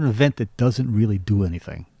you have an event that doesn't really do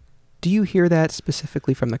anything. Do you hear that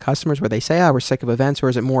specifically from the customers where they say, we're sick of events, or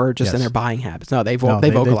is it more just in their buying habits? No, they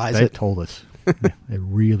vocalize it. They've told us. They're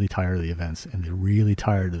really tired of the events, and they're really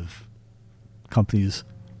tired of companies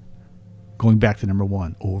going back to number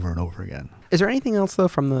 1 over and over again. Is there anything else, though,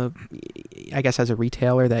 from I guess as a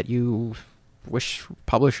retailer that you wish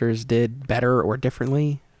publishers did better or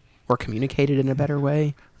differently or communicated in a better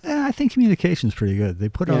way? Yeah, I think communication's pretty good. They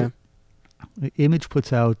put out, Image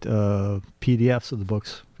puts out PDFs of the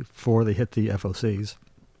books before they hit the FOCs,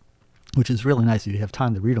 which is really nice if you have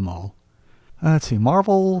time to read them all. Let's see,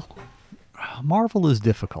 Marvel is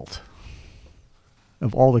difficult.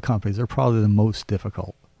 Of all the companies, they're probably the most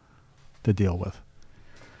difficult to deal with.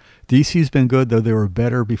 DC's been good, though they were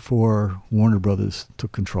better before Warner Brothers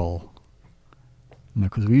took control.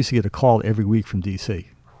 Because we used to get a call every week from DC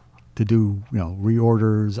to do,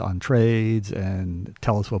 reorders on trades and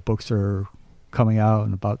tell us what books are coming out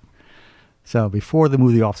and about. So before they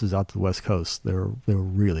moved the offices out to the West Coast, they were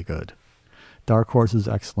really good. Dark Horse is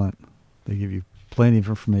excellent. They give you plenty of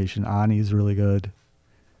information. Ani is really good.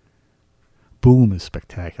 Boom is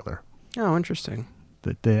spectacular. Oh, interesting.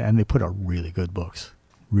 And they put out really good books.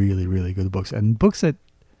 Really, really good books. And books that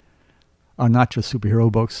are not just superhero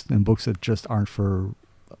books and books that just aren't for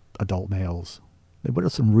adult males. They put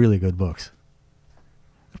out some really good books.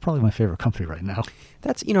 They're probably my favorite company right now.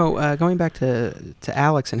 That's, going back to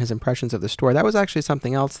Alex and his impressions of the store, that was actually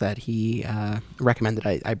something else that he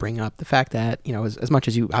recommended I bring up. The fact that, as much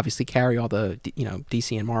as you obviously carry all the,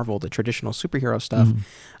 DC and Marvel, the traditional superhero stuff,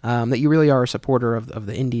 that you really are a supporter of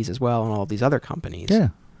the indies as well and all of these other companies. Yeah.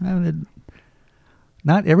 I mean,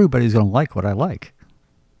 not everybody's going to like what I like.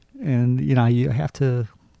 And, you have to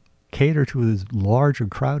cater to as large a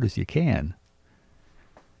crowd as you can.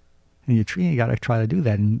 And you got to try to do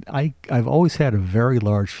that. And I've always had a very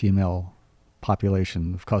large female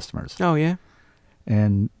population of customers. Oh, yeah?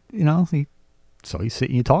 And, so you sit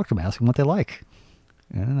and you talk to them, ask them what they like.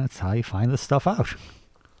 And that's how you find this stuff out.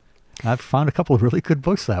 I've found a couple of really good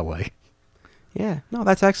books that way. Yeah. No,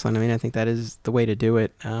 that's excellent. I mean, I think that is the way to do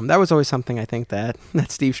it. That was always something I think that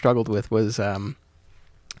Steve struggled with was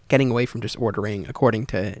getting away from just ordering according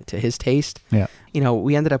to his taste. Yeah.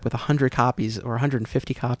 We ended up with 100 copies or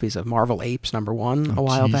 150 copies of Marvel Apes #1 a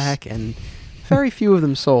while back, and very few of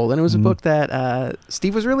them sold. And it was a book that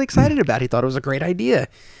Steve was really excited about. He thought it was a great idea.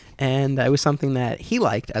 And it was something that he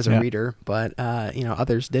liked as a reader, but,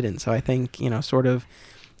 others didn't. So I think, sort of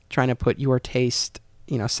trying to put your taste,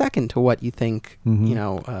 second to what you think,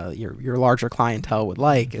 your larger clientele would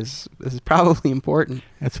like is probably important.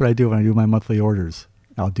 That's what I do when I do my monthly orders.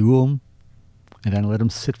 I'll do them, and then let them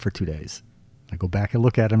sit for 2 days. I go back and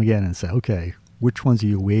look at them again and say, okay, which ones are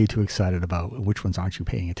you way too excited about, and which ones aren't you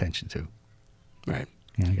paying attention to? Right.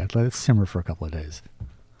 And I got to let it simmer for a couple of days.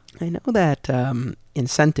 I know that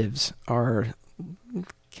incentives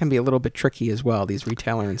can be a little bit tricky as well, these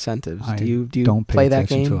retailer incentives. Do you don't play pay that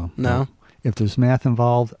game? To them. No? If there's math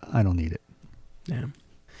involved, I don't need it. Yeah.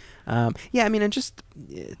 Yeah, I mean, and just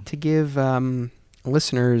to give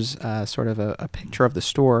listeners sort of a picture of the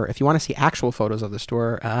store, if you want to see actual photos of the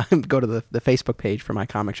store, go to the Facebook page for My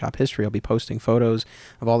Comic Shop History. I'll be posting photos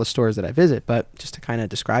of all the stores that I visit, but just to kind of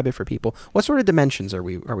describe it for people, what sort of dimensions are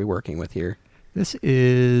we working with here? This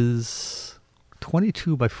is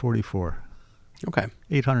 22 by 44. Okay.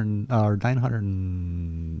 800 or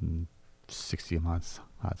 960 a month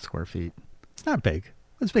square feet. It's not big.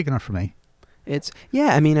 It's big enough for me.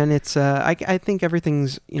 I mean, and it's I think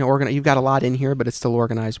everything's organized. You've got a lot in here, but it's still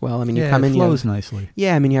organized well. I mean, you come in, it flows nicely.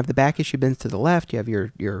 Yeah, I mean, you have the back issue bins to the left. You have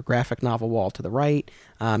your graphic novel wall to the right.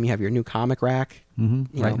 You have your new comic rack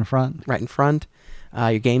right in front. Right in front.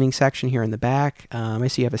 Your gaming section here in the back. I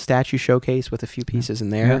see you have a statue showcase with a few pieces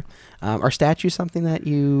in there. Yeah. Are statues something that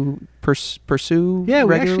you pursue regularly?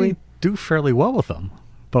 We actually do fairly well with them,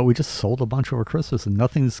 but we just sold a bunch over Christmas, and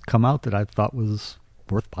nothing's come out that I thought was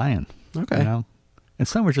worth buying. Okay. And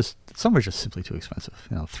some were just simply too expensive.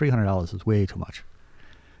 $300 is way too much.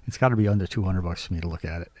 It's got to be under $200 for me to look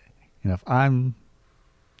at it. If I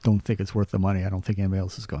don't think it's worth the money, I don't think anybody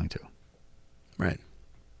else is going to. Right.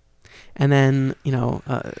 And then,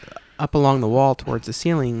 up along the wall towards the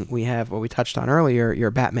ceiling, we have what we touched on earlier,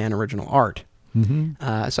 your Batman original art.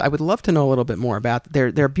 Mm-hmm. So I would love to know a little bit more about.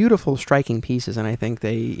 They're beautiful, striking pieces, and I think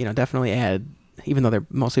they definitely add. Even though they're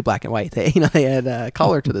mostly black and white, they add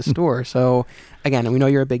color to the store. So again, we know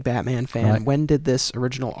you're a big Batman fan. Right. When did this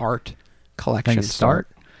original art collection start?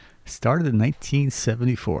 Started in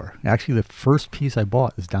 1974. Actually, the first piece I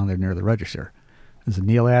bought is down there near the register. It was a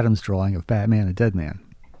Neal Adams drawing of Batman and Deadman.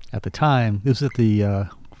 At the time, this was at the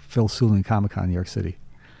Phil Seuling Comic-Con in New York City.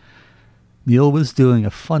 Neal was doing a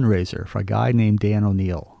fundraiser for a guy named Dan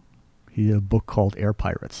O'Neill. He did a book called Air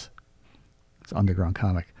Pirates. It's an underground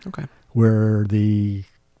comic. Okay. Where the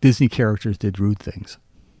Disney characters did rude things.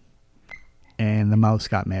 And the mouse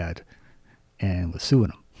got mad and was suing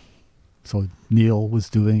him. So Neal was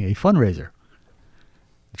doing a fundraiser.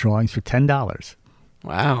 Drawings for $10.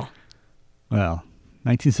 Wow. Well,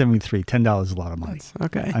 1973, $10 is a lot of money.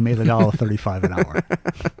 That's okay. I made $1.35 an hour.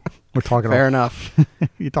 We're talking fair enough.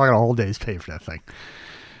 You're talking a whole day's pay for that thing.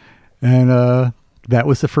 And that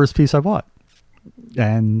was the first piece I bought.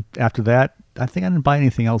 And after that, I think I didn't buy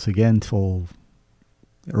anything else again until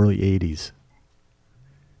early 80s.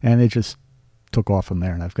 And it just took off from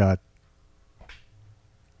there. And I've got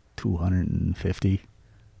 250.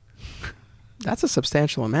 That's a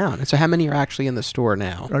substantial amount. And so how many are actually in the store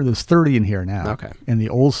now? There's 30 in here now. Okay. In the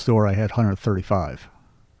old store, I had 135.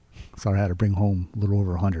 So I had to bring home a little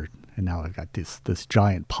over 100. And now I've got this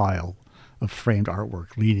giant pile of framed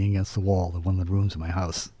artwork leaning against the wall in one of the rooms in my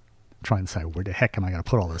house. I'm trying to decide where the heck am I going to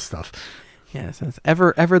put all this stuff? Yes, it's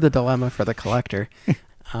ever the dilemma for the collector.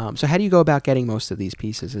 So how do you go about getting most of these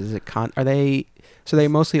pieces? Is it are they? So they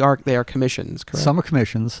mostly are commissions, correct? Some are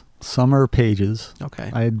commissions, some are pages.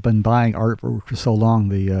 Okay. I had been buying artwork for so long,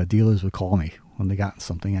 the dealers would call me when they got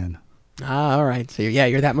something in. Ah, all right. So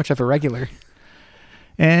you're that much of a regular.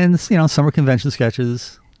 And some are convention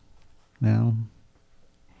sketches.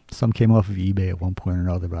 Some came off of eBay at one point or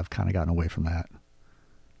another, but I've kind of gotten away from that.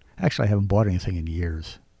 Actually, I haven't bought anything in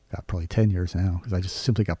years. Got probably 10 years now because I just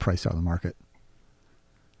simply got priced out of the market.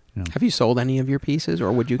 Have you sold any of your pieces,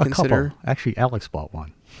 or would you consider? Couple. Actually, Alex bought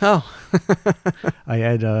one. Oh. I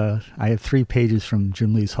had 3 pages from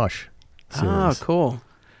Jim Lee's Hush series. Oh, cool.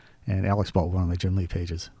 And Alex bought one of the Jim Lee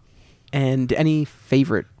pages. And any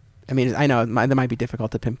favorite? I mean, I know that might be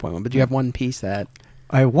difficult to pinpoint one, but do you have one piece that?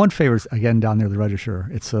 I have one favorite, again, down near the register.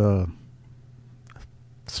 It's a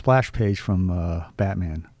splash page from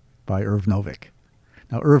Batman by Irv Novick.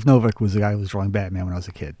 Now, Irv Novick was the guy who was drawing Batman when I was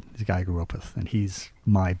a kid. He's the guy I grew up with, and he's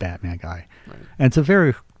my Batman guy. Right. And it's a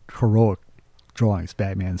very heroic drawing. It's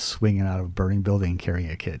Batman swinging out of a burning building carrying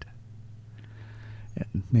a kid.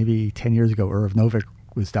 And maybe 10 years ago, Irv Novick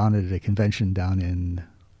was down at a convention down in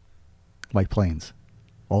White Plains.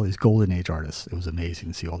 All these Golden Age artists. It was amazing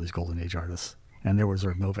to see all these Golden Age artists. And there was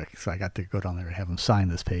Irv Novick, so I got to go down there and have him sign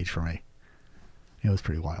this page for me. It was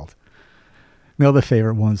pretty wild. My other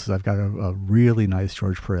favorite ones is I've got a really nice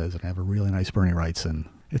George Perez, and I have a really nice Bernie Wrightson.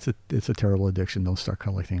 It's a terrible addiction. Don't start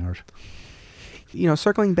collecting art.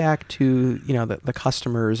 Circling back to the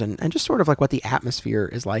customers and just sort of like what the atmosphere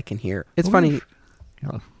is like in here. It's funny.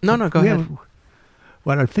 No, go ahead.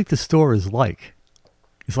 What I think the store is like,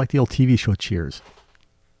 it's like the old TV show Cheers. I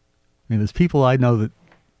mean, there's people I know that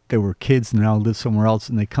they were kids and now live somewhere else,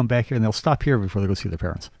 and they come back here and they'll stop here before they go see their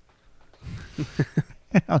parents.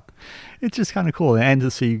 It's just kind of cool, and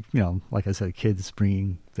to see, like I said, kids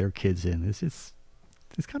bringing their kids in. It's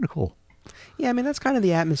kind of cool. Yeah, I mean that's kind of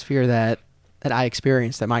the atmosphere that that I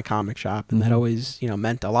experienced at my comic shop, and that always,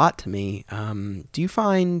 meant a lot to me. Do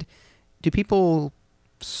people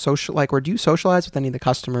or do you socialize with any of the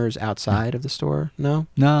customers outside of the store? No?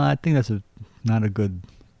 No, I think that's not a good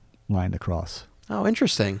line to cross. Oh,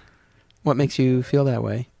 interesting. What makes you feel that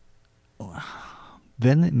way?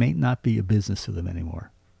 Then it may not be a business to them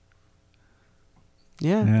anymore.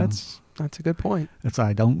 Yeah, that's a good point.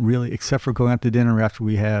 I don't really, except for going out to dinner after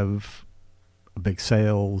we have a big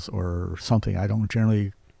sales or something, I don't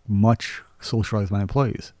generally much socialize with my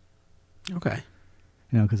employees. Okay.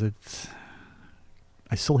 Because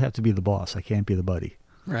I still have to be the boss. I can't be the buddy.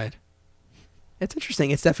 Right. It's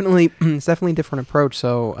interesting. It's definitely a different approach.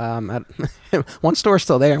 So one store's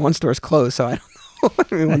still there and one store's closed. So I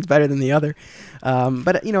don't know. One's better than the other.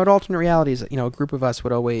 But at Alternate Realities, a group of us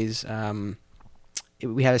would always,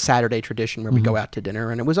 we had a Saturday tradition where we'd go out to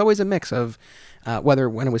dinner, and it was always a mix of whether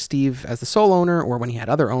when it was Steve as the sole owner or when he had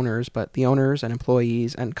other owners, but the owners and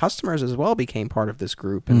employees and customers as well became part of this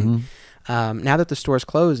group. And now that the store's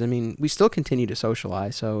closed, we still continue to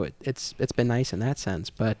socialize, so it's been nice in that sense.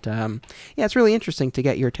 But it's really interesting to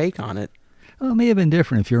get your take on it. Well, it may have been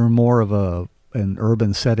different if you're more of an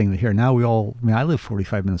urban setting than here. Now I live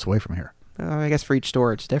 45 minutes away from here. I guess for each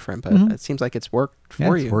store it's different, but it seems like it's worked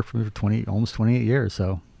for you. It's worked for me for almost 28 years,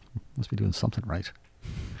 so must be doing something right.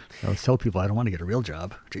 I always tell people I don't want to get a real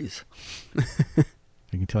job. Jeez. I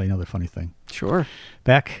can tell you another funny thing. Sure.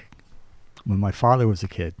 Back when my father was a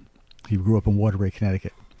kid, he grew up in Waterbury,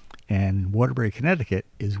 Connecticut. And Waterbury, Connecticut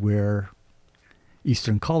is where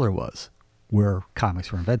Eastern Color was, where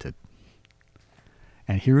comics were invented.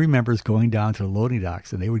 And he remembers going down to the loading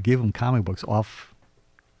docks, and they would give him comic books off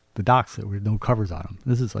the docks that were no covers on them.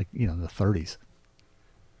 This is like, the 30s.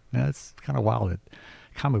 Yeah, it's kind of wild that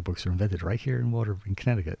comic books are invented right here in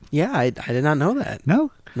Connecticut. Yeah, I did not know that.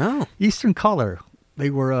 No? No. Eastern Color, they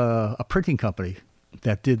were a printing company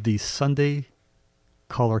that did the Sunday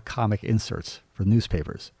color comic inserts for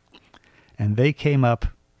newspapers. And they came up,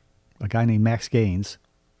 a guy named Max Gaines,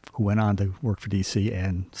 who went on to work for DC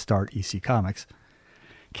and start EC Comics,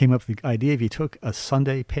 came up with the idea if you took a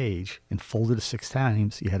Sunday page and folded it 6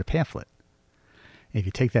 times, you had a pamphlet. And if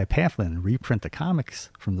you take that pamphlet and reprint the comics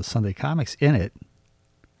from the Sunday comics in it,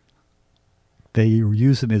 they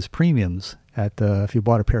use them as premiums if you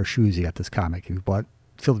bought a pair of shoes, you got this comic. If you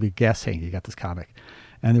filled a big gas tank, you got this comic.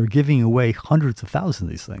 And they're giving away hundreds of thousands of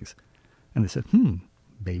these things. And they said,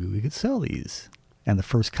 maybe we could sell these. And the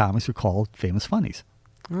first comics were called Famous Funnies.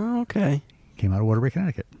 Oh, okay. Came out of Waterbury,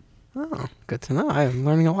 Connecticut. Oh, good to know. I'm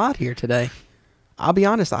learning a lot here today. I'll be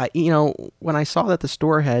honest, when I saw that the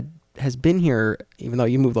store has been here, even though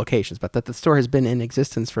you moved locations, but that the store has been in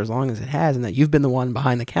existence for as long as it has, and that you've been the one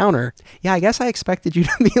behind the counter, I guess I expected you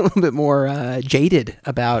to be a little bit more jaded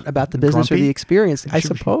about the business Grumpy? or the experience, I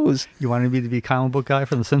suppose. You wanted me to be a comic book guy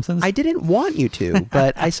from The Simpsons? I didn't want you to,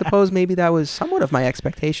 but I suppose maybe that was somewhat of my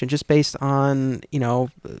expectation, just based on,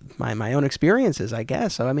 my own experiences, I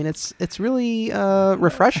guess. So, it's really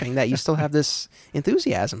refreshing that you still have this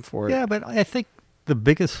enthusiasm for it. Yeah, but I think the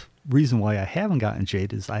biggest reason why I haven't gotten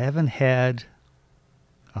jaded is I haven't had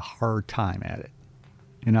a hard time at it.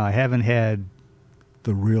 I haven't had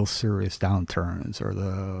the real serious downturns or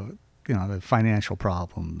the financial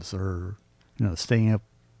problems or, staying up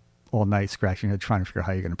all night scratching your head trying to figure out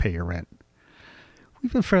how you're going to pay your rent.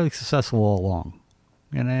 We've been fairly successful all along.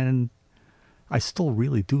 And I still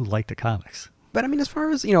really do like the comics. But as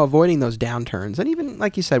far as, avoiding those downturns, and even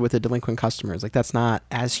like you said with the delinquent customers, like that's not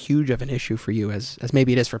as huge of an issue for you as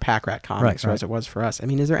maybe it is for Pack Rat Comics or as it was for us.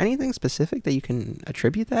 Is there anything specific that you can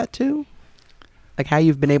attribute that to? Like how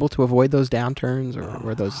you've been able to avoid those downturns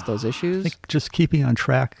or those issues? I think just keeping on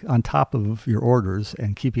track, on top of your orders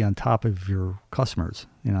and keeping on top of your customers,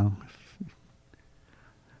 They're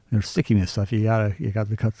stickiness stuff. You got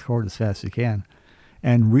to cut the cord as fast as you can.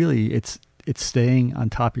 And really it's staying on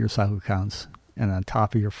top of your cycle counts and on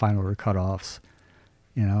top of your final order cutoffs,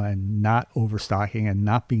 and not overstocking and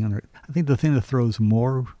not being under. I think the thing that throws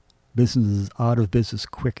more businesses out of business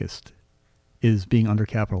quickest is being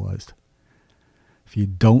undercapitalized. If you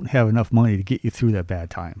don't have enough money to get you through that bad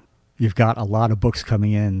time, you've got a lot of books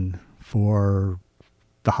coming in for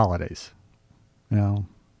the holidays, or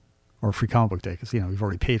Free Comic Book Day, because, you've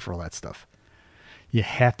already paid for all that stuff. You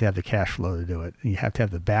have to have the cash flow to do it. And you have to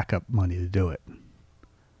have the backup money to do it.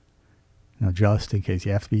 Just in case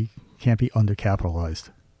can't be undercapitalized.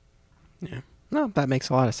 Yeah. No, that makes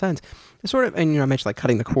a lot of sense. It's sort of, and I mentioned like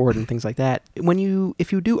cutting the cord and things like that.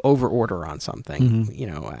 If you do over order on something,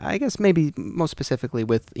 I guess maybe most specifically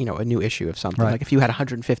with, a new issue of something, right. Like if you had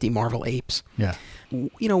 150 Marvel Apes, yeah.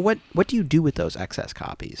 What do you do with those excess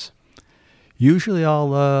copies? Usually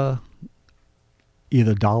I'll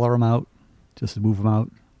either dollar them out, just to move them out,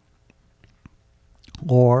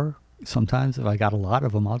 or sometimes if I got a lot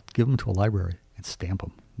of them, I'll give them to a library and stamp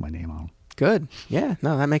them, my name on them. Good. Yeah,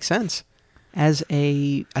 no, that makes sense. As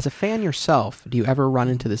a fan yourself, do you ever run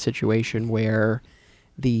into the situation where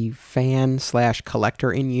the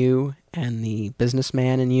fan/collector in you and the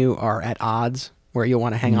businessman in you are at odds, where you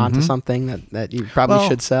want to hang on to something that you probably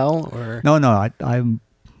should sell? Or No,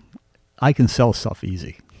 I can sell stuff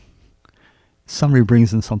easy. Somebody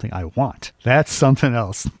brings in something I want. That's something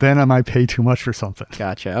else. Then I might pay too much for something.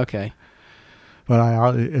 Gotcha. Okay.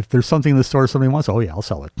 But if there's something in the store somebody wants, oh yeah, I'll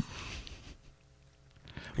sell it.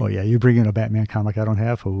 Oh yeah, you bring in a Batman comic I don't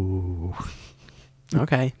have? Ooh.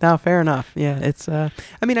 Okay. No, fair enough. Yeah, it's I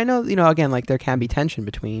mean, I know, again, like there can be tension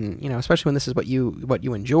between, especially when this is what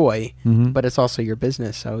you enjoy, but it's also your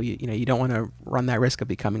business, so you don't want to run that risk of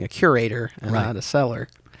becoming a curator and not a seller.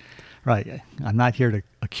 Right. I'm not here to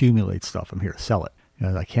accumulate stuff. I'm here to sell it.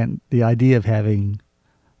 I can't. The idea of having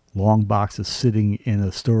long boxes sitting in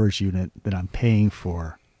a storage unit that I'm paying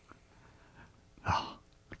for. Oh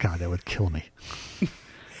God, that would kill me.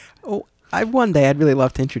 Oh, one day I'd really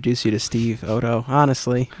love to introduce you to Steve Odo.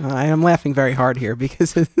 Honestly, I am laughing very hard here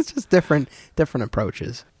because it's just different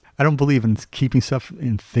approaches. I don't believe in keeping stuff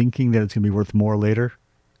and thinking that it's going to be worth more later.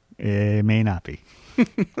 It may not be.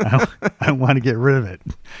 I want to get rid of it.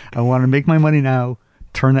 I want to make my money now,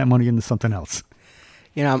 turn that money into something else.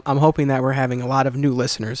 I'm hoping that we're having a lot of new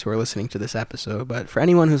listeners who are listening to this episode, but for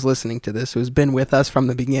anyone who's listening to this, who's been with us from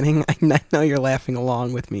the beginning, I know you're laughing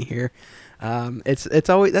along with me here. It's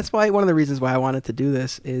always, that's why one of the reasons why I wanted to do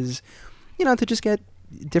this is, to just get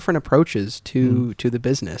different approaches to the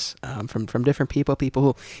business from different people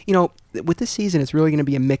who, with this season, it's really going to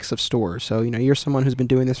be a mix of stores. So, you're someone who's been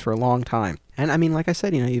doing this for a long time. And I mean, like I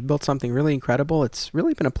said, you've built something really incredible. It's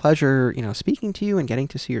really been a pleasure, speaking to you and getting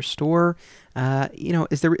to see your store.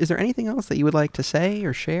 Is there anything else that you would like to say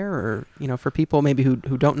or share, or, for people maybe who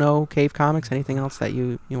don't know Cave Comics, anything else that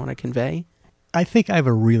you want to convey? I think I have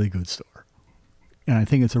a really good store, and I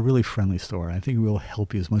think it's a really friendly store. I think it will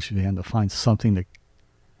help you as much as you can to find something to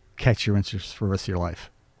catch your interest for the rest of your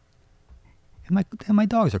life. And my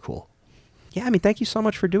dogs are cool. Yeah, I mean, thank you so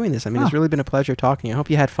much for doing this. I mean, It's really been a pleasure talking to you. I hope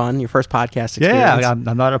you had fun, your first podcast experience. Yeah,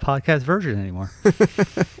 I'm not a podcast virgin anymore.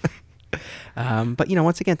 But,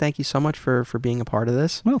 once again, thank you so much for being a part of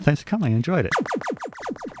this. Well, thanks for coming. I enjoyed it.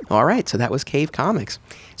 All right, so that was Cave Comics.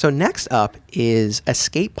 So next up is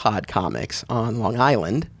Escape Pod Comics on Long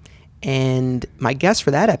Island. And my guest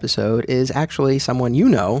for that episode is actually someone you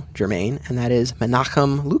know, Jermaine, and that is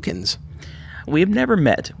Menachem Lukens. We have never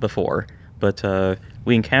met before, but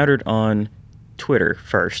we encountered on Twitter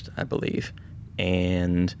first, I believe.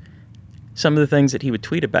 And some of the things that he would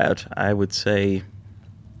tweet about, I would say,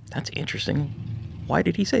 that's interesting. Why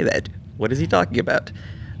did he say that? What is he talking about?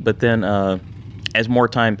 But then as more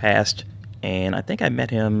time passed, and I think I met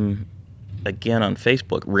him again on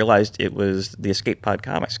Facebook, realized it was the Escape Pod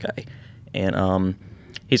Comics guy. And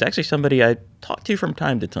he's actually somebody I talk to from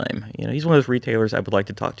time to time. He's one of those retailers I would like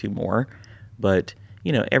to talk to more. But,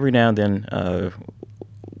 every now and then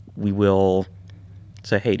we will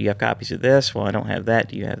say, hey, do you have copies of this? Well, I don't have that.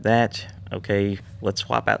 Do you have that? Okay, let's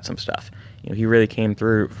swap out some stuff. He really came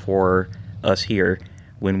through for us here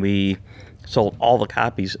when we sold all the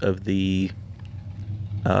copies of the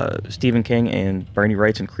Stephen King and Bernie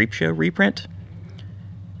Wrightson Creepshow reprint.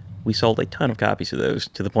 We sold a ton of copies of those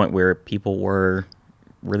to the point where people were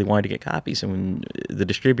really wanting to get copies. And when the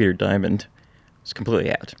distributor, Diamond, was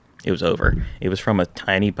completely out. It was over. It was from a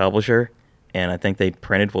tiny publisher, and I think they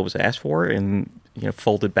printed what was asked for and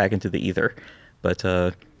folded back into the ether. But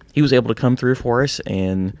he was able to come through for us,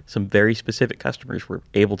 and some very specific customers were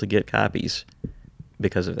able to get copies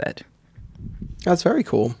because of that. That's very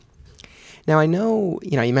cool. Now, I know,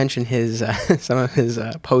 you mentioned his some of his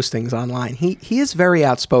postings online. He is very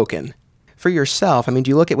outspoken. For yourself, I mean, do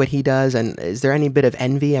you look at what he does, and is there any bit of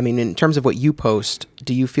envy? I mean, in terms of what you post,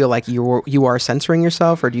 do you feel like you are censoring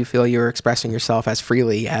yourself, or do you feel you're expressing yourself as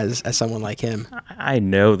freely as someone like him? I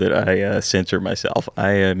know that I censor myself.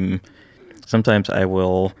 Sometimes I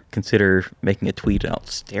will consider making a tweet, and I'll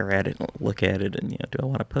stare at it and look at it, and do I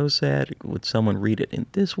want to post that? Would someone read it in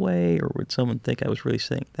this way, or would someone think I was really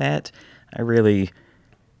saying that? I really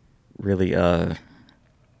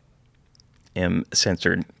am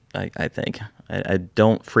censored, I think. I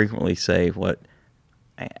don't frequently say what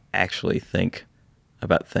I actually think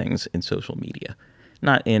about things in social media.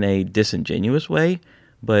 Not in a disingenuous way,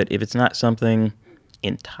 but if it's not something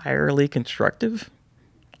entirely constructive,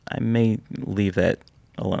 I may leave that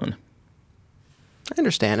alone. I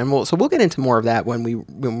understand, and we'll get into more of that when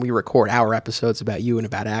we record our episodes about you and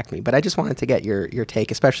about Acme. But I just wanted to get your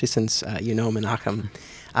take, especially since you know Menachem.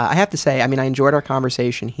 I have to say, I mean, I enjoyed our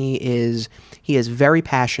conversation. He is very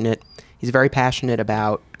passionate. He's very passionate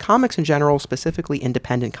about comics in general, specifically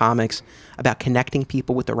independent comics, about connecting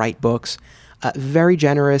people with the right books. Very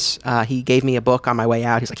generous. He gave me a book on my way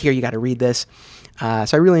out. He's like, here, you got to read this. So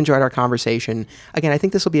I really enjoyed our conversation. Again, I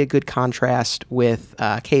think this will be a good contrast with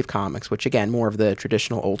Cave Comics, which, again, more of the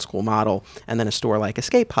traditional old school model, and then a store like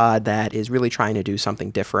Escape Pod that is really trying to do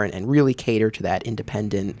something different and really cater to that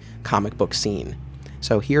independent comic book scene.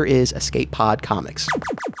 So here is Escape Pod Comics.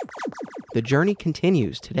 The journey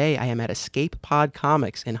continues. Today I am at Escape Pod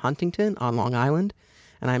Comics in Huntington on Long Island,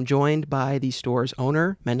 and I'm joined by the store's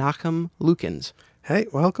owner, Menachem Lukens. Hey,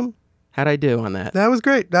 welcome. How'd I do on that? That was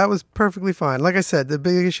great. That was perfectly fine. Like I said, the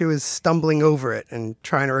big issue is stumbling over it and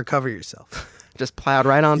trying to recover yourself. Just plowed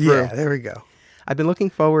right on through. Yeah, there we go. I've been looking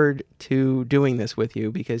forward to doing this with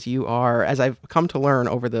you because you are, as I've come to learn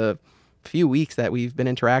over the few weeks that we've been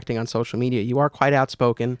interacting on social media, you are quite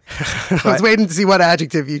outspoken. I was waiting to see what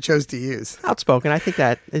adjective you chose to use. Outspoken, I think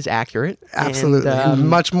that is accurate. Absolutely. And,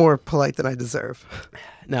 much more polite than I deserve.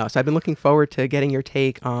 No, so I've been looking forward to getting your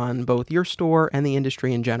take on both your store and the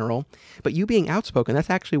industry in general. But you being outspoken,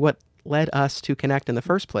 that's actually what led us to connect in the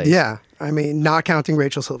first place. Yeah. I mean, not counting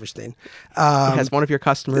Rachel Silverstein. As one of your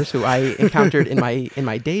customers who I encountered in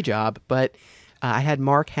my day job, but I had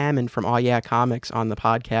Mark Hammond from Aw Yeah Comics on the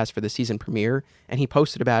podcast for the season premiere, and he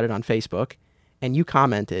posted about it on Facebook, and you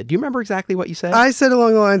commented. Do you remember exactly what you said? I said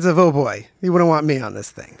along the lines of, oh boy, you wouldn't want me on this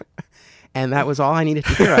thing. And that was all I needed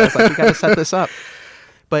to hear. I was like, we got to set this up.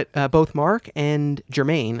 But both Mark and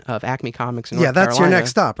Jermaine of Acme Comics in North Carolina. Yeah, that's your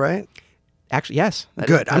next stop, right? Actually, yes.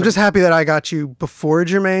 Good. I'm just happy that I got you before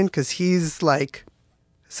Jermaine, because he's like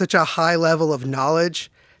such a high level of knowledge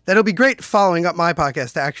that it'll be great following up my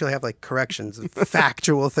podcast to actually have like corrections of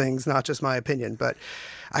factual things, not just my opinion. But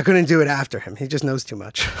I couldn't do it after him. He just knows too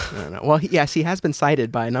much. I don't know. Well, yes, he has been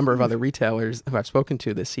cited by a number of other retailers who I've spoken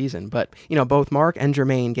to this season. But, you know, both Mark and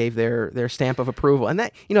Jermaine gave their stamp of approval. And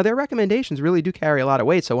that, you know, their recommendations really do carry a lot of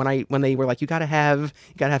weight. So when they were like, you got to have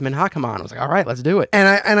Menachem on, I was like, all right, let's do it. And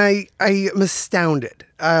I am astounded.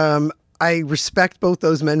 I respect both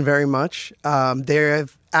those men very much. They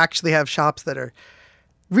actually have shops that are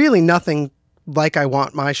really nothing like I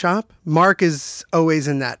want my shop. Mark is always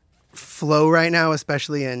in that flow right now,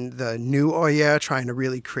 especially in the new Aw Yeah, trying to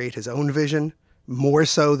really create his own vision, more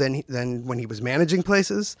so than when he was managing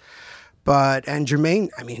places. And Jermaine,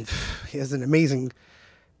 I mean, he has an amazing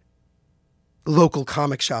local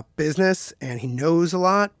comic shop business, and he knows a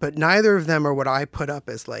lot, but neither of them are what I put up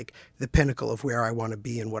as like the pinnacle of where I want to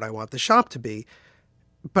be and what I want the shop to be.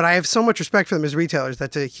 But I have so much respect for them as retailers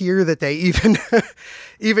that to hear that they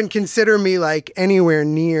even consider me like anywhere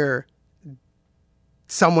near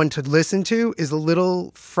someone to listen to is a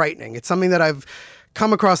little frightening. It's something that I've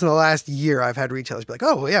come across in the last year. I've had retailers be like,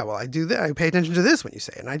 oh, yeah, well, I do that. I pay attention to this when you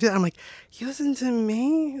say it. And I do. I'm like, you listen to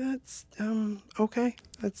me? That's okay.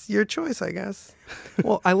 That's your choice, I guess.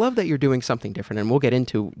 Well, I love that you're doing something different, and we'll get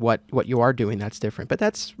into what you are doing that's different. But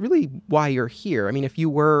that's really why you're here. I mean, if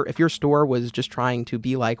your store was just trying to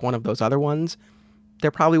be like one of those other ones,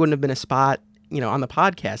 there probably wouldn't have been a spot, you know, on the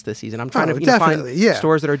podcast this season. I'm trying to find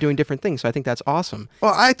stores that are doing different things. So I think that's awesome.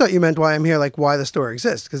 Well, I thought you meant why I'm here, like why the store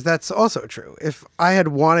exists, because that's also true. If I had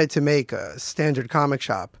wanted to make a standard comic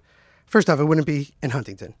shop, first off, it wouldn't be in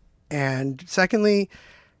Huntington. And secondly,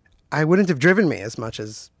 I wouldn't have driven me as much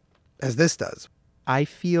as this does. I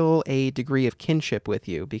feel a degree of kinship with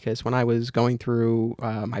you because when I was going through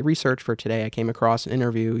my research for today, I came across an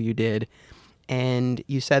interview you did, and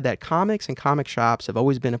you said that comics and comic shops have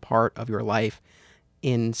always been a part of your life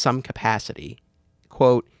in some capacity.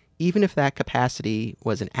 Quote, even if that capacity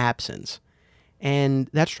was an absence. And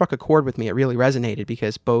that struck a chord with me. It really resonated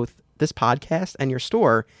because both this podcast and your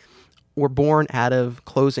store were born out of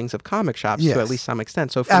closings of comic shops to at least some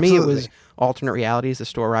extent. So for me, it was Alternate Realities, the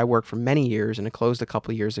store where I worked for many years, and it closed a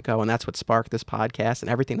couple of years ago, and that's what sparked this podcast and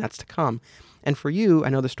everything that's to come. And for you, I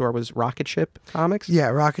know the store was Rocket Ship Comics. Yeah,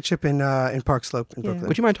 Rocket Ship in Park Slope in Brooklyn.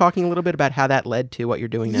 Would you mind talking a little bit about how that led to what you're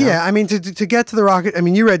doing now? Yeah, I mean, to get to the Rocket, I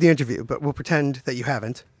mean, you read the interview, but we'll pretend that you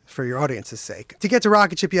haven't for your audience's sake. To get to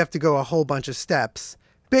Rocket Ship, you have to go a whole bunch of steps.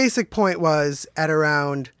 Basic point was at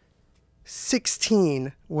around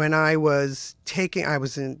 16 when I was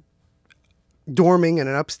dorming in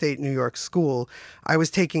an upstate New York school. I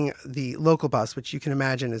was taking the local bus, which you can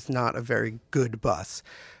imagine is not a very good bus,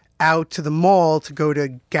 out to the mall to go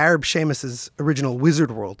to Garib Sheamus's original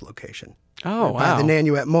Wizard World location. Oh, wow. By the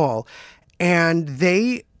Nanuet Mall. And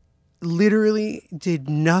they literally did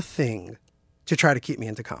nothing to try to keep me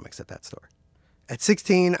into comics at that store. At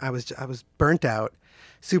 16, I was burnt out.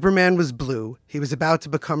 Superman was blue. He was about to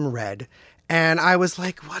become red. And I was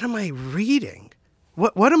like, what am I reading?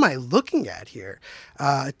 What am I looking at here?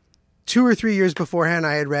 2 or 3 years beforehand,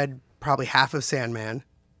 I had read probably half of Sandman,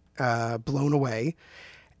 blown away.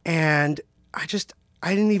 And I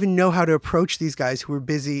didn't even know how to approach these guys who were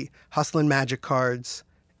busy hustling magic cards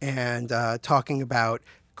and talking about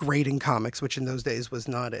grading comics, which in those days was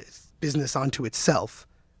not a business unto itself.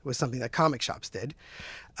 It was something that comic shops did.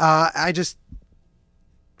 I just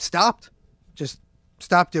stopped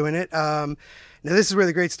doing it. Now, this is where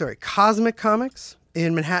the great story. Cosmic Comics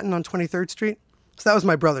in Manhattan on 23rd Street. So that was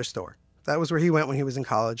my brother's store. That was where he went when he was in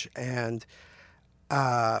college. And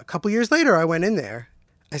a couple years later, I went in there.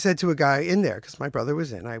 I said to a guy in there, because my brother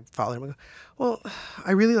was in, I followed him. I go, well,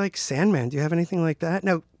 I really like Sandman. Do you have anything like that?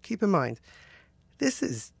 Now, keep in mind, this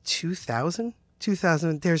is 2000.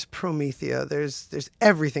 There's Promethea. There's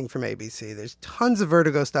everything from ABC. There's tons of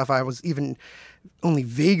Vertigo stuff I was even only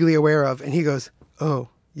vaguely aware of. And he goes, oh,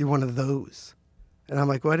 you're one of those. And I'm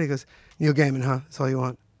like, what? He goes, Neil Gaiman, huh? That's all you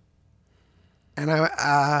want. And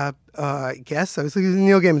I guess. I was like,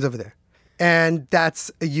 Neil Gaiman's over there. And that's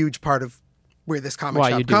a huge part of where this comic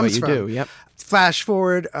shop comes from. Do, yep. Flash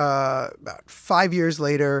forward about 5 years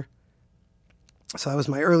later. So that was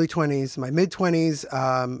my early 20s, my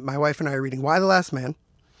mid-20s. My wife and I are reading Y the Last Man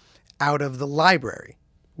out of the library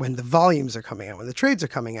when the volumes are coming out, when the trades are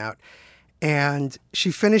coming out. And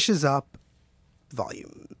she finishes up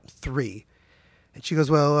volume 3. And she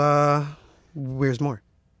goes, well, where's more?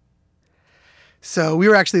 So we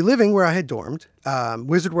were actually living where I had dormed.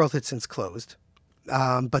 Wizard World had since closed.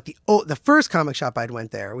 But the first comic shop I'd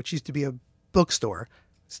went there, which used to be a bookstore,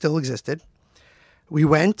 still existed. We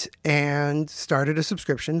went and started a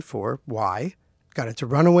subscription for Y. Got into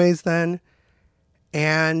Runaways then.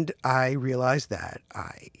 And I realized that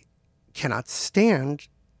I cannot stand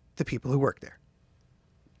the people who work there.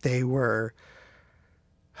 They were...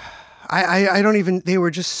 they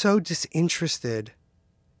were just so disinterested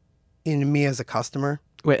in me as a customer.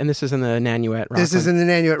 Wait, and this is in the Nanuet Rockland? This is in the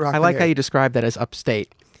Nanuet Rockland. I like area. how you describe that as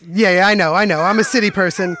upstate. Yeah, I know. I'm a city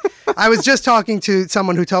person. I was just talking to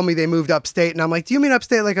someone who told me they moved upstate, and I'm like, do you mean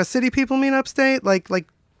upstate like a city people mean upstate? Like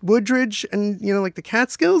Woodridge and, like the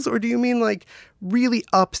Catskills? Or do you mean like really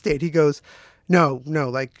upstate? He goes, no,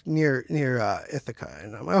 like near Ithaca.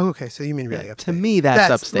 And I'm like, oh, okay, so you mean really upstate. To me,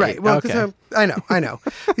 that's upstate. Right. Well, because I know.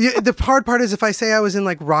 The hard part is if I say I was in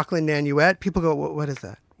like Rockland, Nanuet, people go, what is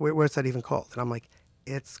that? What's that even called? And I'm like,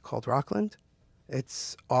 it's called Rockland.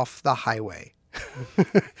 It's off the highway.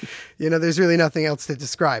 There's really nothing else to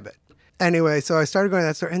describe it. Anyway, so I started going to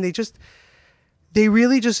that store, and they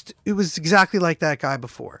really just, it was exactly like that guy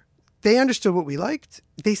before. They understood what we liked.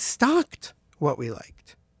 They stocked what we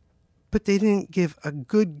liked. But they didn't give a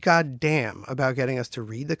good goddamn about getting us to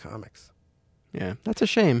read the comics. Yeah, that's a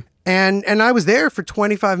shame. And I was there for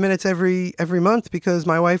 25 minutes every month because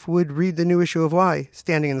my wife would read the new issue of Y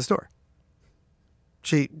standing in the store.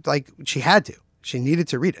 She had to. She needed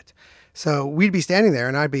to read it. So we'd be standing there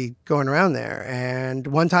and I'd be going around there. And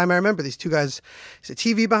one time I remember these two guys, there's a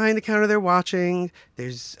TV behind the counter they're watching.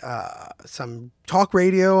 There's some talk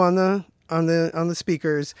radio on the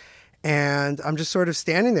speakers. And I'm just sort of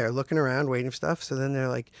standing there looking around, waiting for stuff. So then they're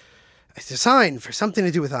like, it's a sign for something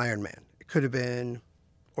to do with Iron Man. It could have been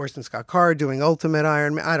Orson Scott Card doing Ultimate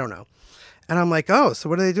Iron Man. I don't know. And I'm like, oh, so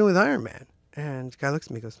what are they doing with Iron Man? And the guy looks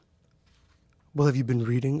at me and goes, well, have you been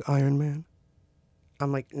reading Iron Man?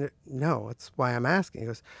 I'm like, no, that's why I'm asking. He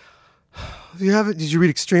goes, did you read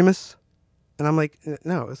Extremis? And I'm like,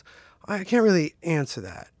 no. I can't really answer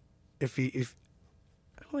that. If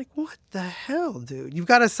I'm like, what the hell, dude? You've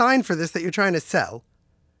got a sign for this that you're trying to sell.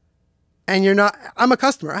 And you're not, I'm a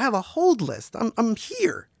customer. I have a hold list. I'm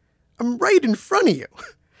here. I'm right in front of you.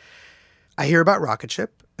 I hear about Rocket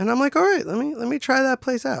Ship and I'm like, all right, let me try that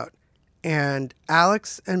place out. And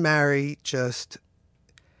Alex and Mary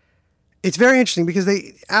it's very interesting because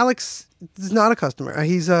Alex is not a customer.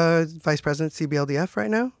 He's a vice president CBLDF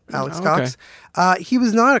right now, Alex Cox. Okay. He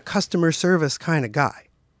was not a customer service kind of guy.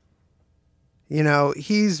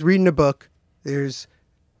 He's reading a book. There's,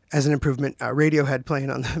 as an improvement, Radiohead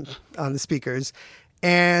playing on the speakers.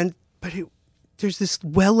 But there's this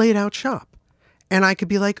well laid out shop. And I could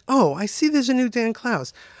be like, oh, I see there's a new Dan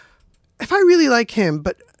Clowes. If I really like him,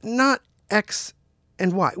 but not X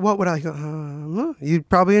and Y, what would I go? You'd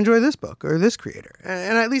probably enjoy this book or this creator.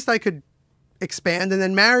 And at least I could expand. And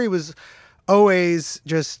then Mary was always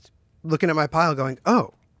just looking at my pile going,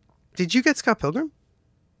 oh, did you get Scott Pilgrim?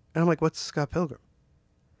 And I'm like, what's Scott Pilgrim?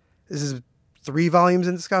 This is 3 volumes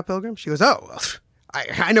into Scott Pilgrim? She goes, oh, well,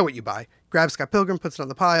 I know what you buy. grabs Scott Pilgrim, puts it on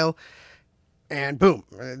the pile, and boom,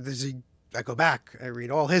 I go back. I read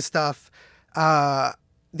all his stuff.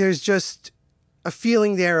 There's just a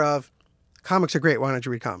feeling there of comics are great. Why don't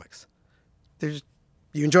you read comics?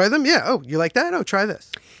 You enjoy them? Yeah. Oh, you like that? Oh, try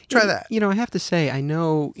this. Try that. I have to say, I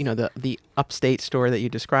know, the upstate store that you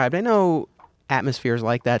described, I know atmospheres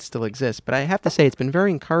like that still exist, but I have to say it's been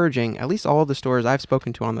very encouraging, at least all of the stores I've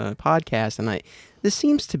spoken to on the podcast, and this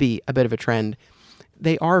seems to be a bit of a trend.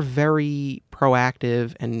 They are very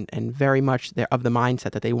proactive and very much of the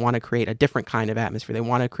mindset that they want to create a different kind of atmosphere. They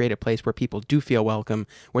want to create a place where people do feel welcome,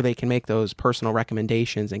 where they can make those personal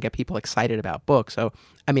recommendations and get people excited about books. So,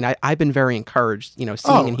 I mean, I've been very encouraged, seeing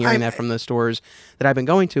and hearing that from the stores that I've been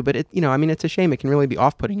going to. But, it's a shame. It can really be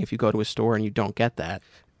off-putting if you go to a store and you don't get that.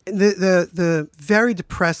 The very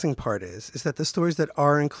depressing part is that the stores that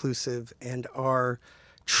are inclusive and are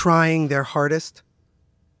trying their hardest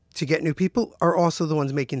to get new people are also the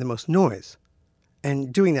ones making the most noise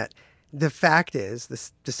and doing that. The fact is,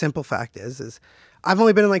 the simple fact is I've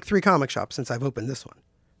only been in like 3 comic shops since I've opened this one,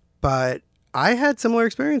 but I had similar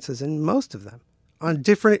experiences in most of them on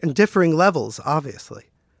differing levels, obviously.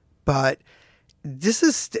 But this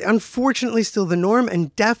is unfortunately still the norm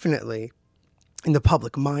and definitely in the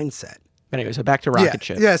public mindset. Anyway, so back to Rocket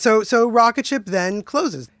Ship. Yeah. So Rocket Ship then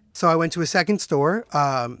closes. So I went to a second store,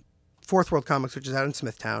 Fourth World Comics, which is out in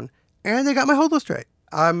Smithtown, and they got my hold list right.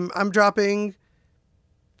 I'm dropping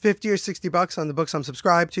 $50 or $60 on the books I'm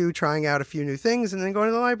subscribed to, trying out a few new things, and then going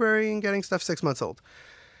to the library and getting stuff 6 months old.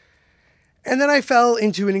 And then I fell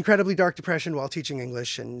into an incredibly dark depression while teaching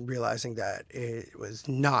English and realizing that it was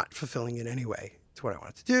not fulfilling in any way to what I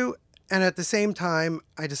wanted to do. And at the same time,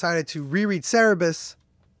 I decided to reread Cerebus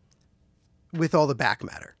with all the back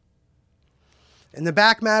matter. And the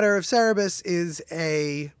back matter of Cerebus is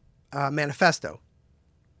a manifesto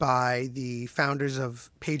by the founders of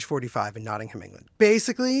Page 45 in Nottingham, England.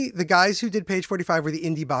 Basically, the guys who did Page 45 were the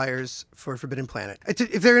indie buyers for Forbidden Planet. If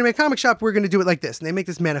they're going to make a comic shop, we're going to do it like this. And they make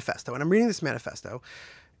this manifesto. And I'm reading this manifesto,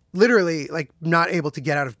 literally like not able to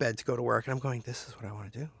get out of bed to go to work. And I'm going, this is what I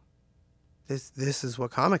want to do. This is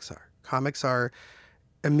what comics are. Comics are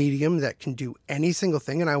a medium that can do any single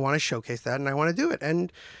thing. And I want to showcase that and I want to do it.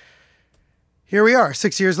 And here we are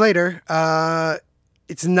 6 years later.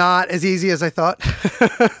 It's not as easy as I thought,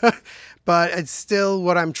 but it's still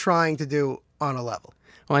what I'm trying to do on a level.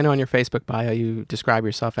 Well, I know on your Facebook bio, you describe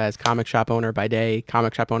yourself as comic shop owner by day,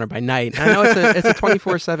 comic shop owner by night. And I know it's a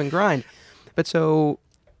 24/7 grind, but so,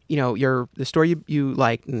 the store you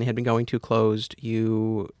liked and had been going to closed.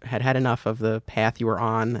 You had enough of the path you were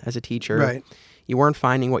on as a teacher. Right. You weren't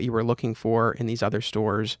finding what you were looking for in these other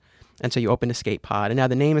stores. And so you opened Escape Pod. And now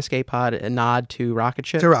the name Escape Pod, a nod to Rocket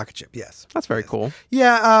Ship? To Rocket Ship, yes. That's very cool.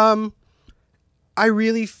 Yeah, I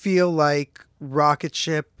really feel like Rocket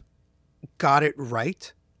Ship got it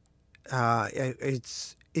right.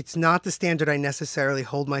 It's not the standard I necessarily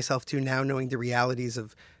hold myself to now, knowing the realities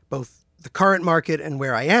of both the current market and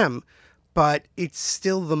where I am, but it's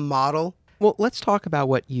still the model. Well, let's talk about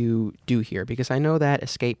what you do here, because I know that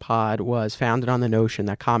Escape Pod was founded on the notion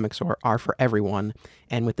that comics are for everyone,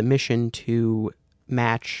 and with the mission to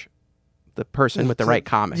match the person with the right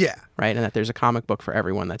comic. Yeah. Right? And that there's a comic book for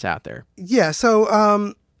everyone that's out there. Yeah,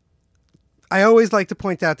 so I always like to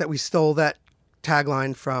point out that we stole that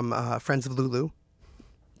tagline from Friends of Lulu,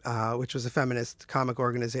 which was a feminist comic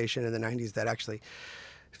organization in the 90s that actually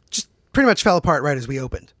just pretty much fell apart right as we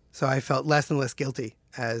opened. So I felt less and less guilty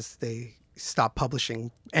as they stopped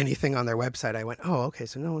publishing anything on their website. I went, oh, okay,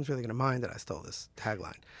 so no one's really going to mind that I stole this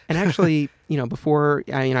tagline. And actually, before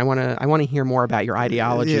I want to hear more about your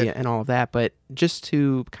ideology and all of that, but just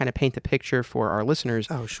to kind of paint the picture for our listeners.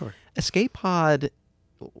 Oh, sure. Escape Pod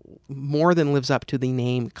more than lives up to the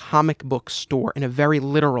name comic book store in a very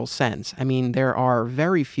literal sense. I mean, there are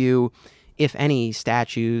very few, if any,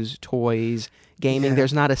 statues, toys, gaming. Yeah.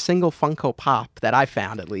 There's not a single Funko Pop that I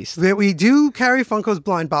found, at least. We do carry Funko's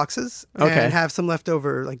blind boxes and have some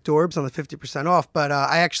leftover like Dorbs on the 50% off. But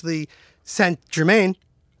I actually sent Jermaine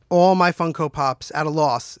all my Funko Pops at a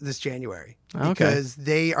loss this January because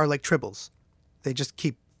they are like tribbles. They just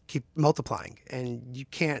keep multiplying, and you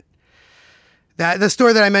can't. The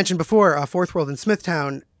store that I mentioned before, Fourth World in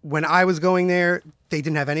Smithtown, when I was going there, they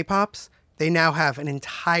didn't have any Pops. They now have an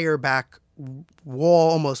entire back wall,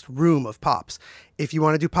 almost room of Pops. If you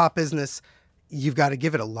want to do Pop business, you've got to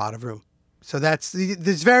give it a lot of room. So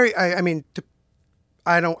there's very, I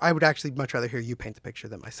would actually much rather hear you paint the picture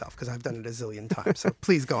than myself, because I've done it a zillion times. So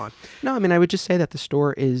please go on. No, I mean, I would just say that the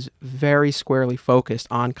store is very squarely focused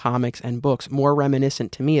on comics and books, more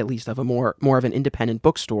reminiscent to me, at least, of a more of an independent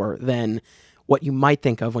bookstore than what you might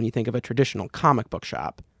think of when you think of a traditional comic book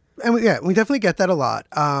shop. And we definitely get that a lot.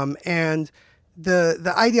 And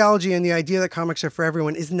the ideology and the idea that comics are for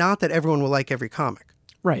everyone is not that everyone will like every comic.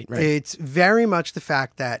 Right. It's very much the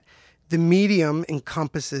fact that the medium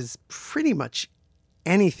encompasses pretty much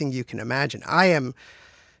anything you can imagine. I am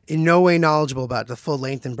in no way knowledgeable about the full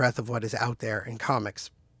length and breadth of what is out there in comics,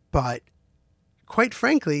 but quite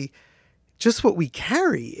frankly, just what we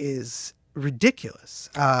carry is ridiculous.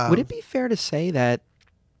 Would it be fair to say that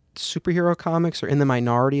superhero comics are in the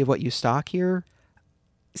minority of what you stock here?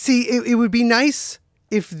 See, it would be nice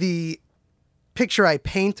if the picture I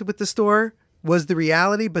paint with the store was the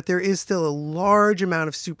reality, but there is still a large amount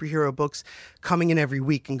of superhero books coming in every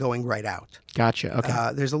week and going right out. Gotcha.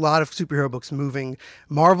 Okay. There's a lot of superhero books moving.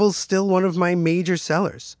 Marvel's still one of my major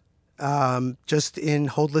sellers, just in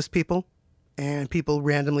hold list people and people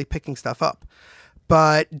randomly picking stuff up.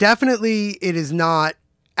 But definitely it is not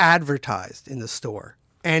advertised in the store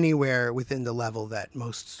anywhere within the level that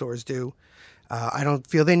most stores do. I don't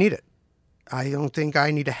feel they need it. I don't think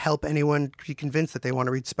I need to help anyone be convinced that they want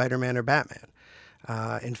to read Spider-Man or Batman.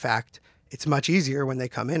 In fact, it's much easier when they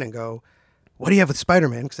come in and go, what do you have with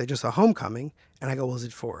Spider-Man? Because they just saw Homecoming. And I go, well, is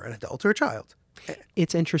it for an adult or a child?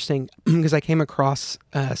 It's interesting because I came across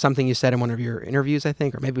something you said in one of your interviews, I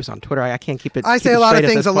think, or maybe it was on Twitter. I can't keep it. I say a lot of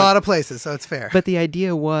things a lot of places, so it's fair. But the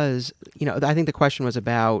idea was, I think the question was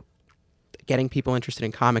about getting people interested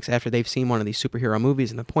in comics after they've seen one of these superhero movies.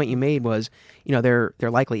 And the point you made was, there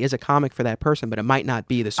likely is a comic for that person, but it might not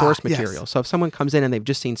be the source material. Yes. So if someone comes in and they've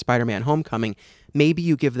just seen Spider-Man Homecoming, maybe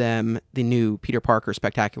you give them the new Peter Parker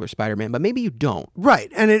Spectacular Spider-Man, but maybe you don't.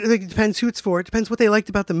 Right. And it depends who it's for. It depends what they liked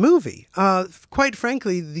about the movie. Quite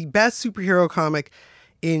frankly, the best superhero comic,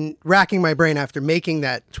 in racking my brain after making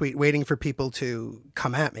that tweet, waiting for people to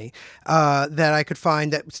come at me, that I could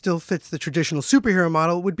find that still fits the traditional superhero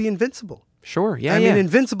model would be Invincible. Sure, yeah, I mean,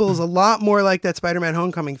 Invincible is a lot more like that Spider-Man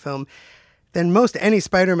Homecoming film than most any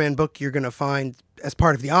Spider-Man book you're going to find as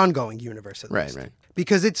part of the ongoing universe, at least. Right.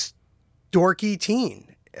 Because it's dorky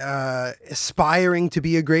teen, aspiring to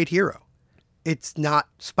be a great hero. It's not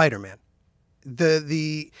Spider-Man.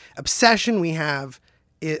 The obsession we have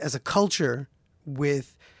as a culture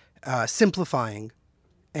with simplifying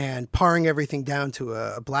and paring everything down to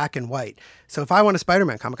a black and white. So if I want a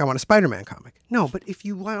Spider-Man comic, I want a Spider-Man comic. No, but if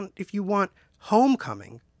you want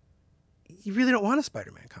Homecoming, you really don't want a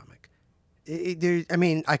Spider-Man comic.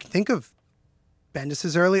 I can think of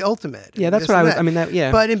Bendis' early Ultimate. Yeah, that's what I was. I mean, that.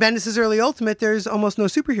 Yeah. But in Bendis' early Ultimate, there's almost no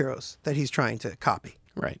superheroes that he's trying to copy.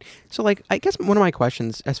 Right. So, I guess one of my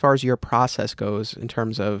questions, as far as your process goes in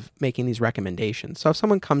terms of making these recommendations. So, if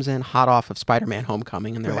someone comes in hot off of Spider-Man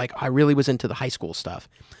Homecoming and they're like, I really was into the high school stuff.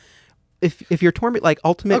 If you're torn,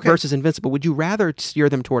 Ultimate versus Invincible, would you rather steer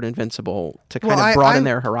them toward Invincible to kind of broaden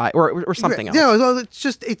their horizon or something else? No, well,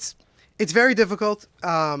 it's very difficult.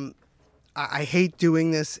 I hate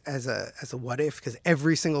doing this as a what if, because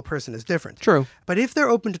every single person is different. True. But if they're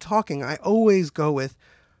open to talking, I always go with,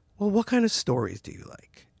 well, what kind of stories do you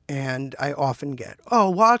like? And I often get,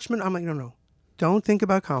 Watchmen. I'm like, no. Don't think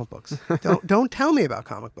about comic books. Don't tell me about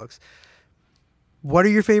comic books. What are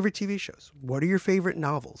your favorite TV shows? What are your favorite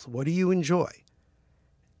novels? What do you enjoy?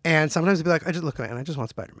 And sometimes they'll be like, I just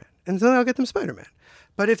want Spider-Man. And then I'll get them Spider-Man.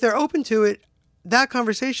 But if they're open to it, that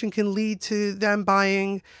conversation can lead to them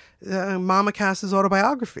buying Mama Cass's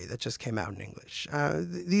autobiography that just came out in English.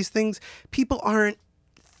 These things, people aren't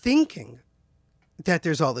thinking that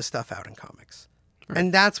there's all this stuff out in comics. Right.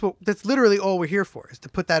 And that's literally all we're here for, is to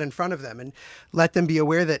put that in front of them and let them be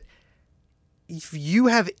aware that if you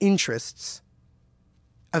have interests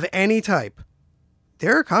of any type,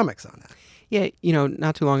 there are comics on that. Yeah,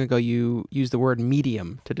 not too long ago you used the word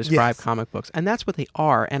medium to describe comic books, and that's what they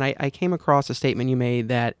are. And I came across a statement you made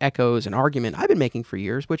that echoes an argument I've been making for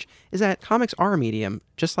years, which is that comics are a medium,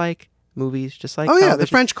 just like movies, just like television. The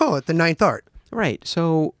French call it the ninth art. Right.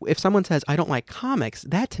 So if someone says, I don't like comics,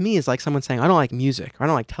 that to me is like someone saying, I don't like music, or I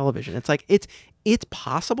don't like television. It's like, it's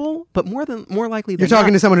possible, but more likely than You're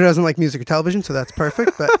talking to someone who doesn't like music or television, so that's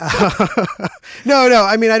perfect. But no,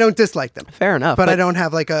 I mean, I don't dislike them. Fair enough. But I don't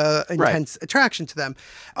have like a intense attraction to them.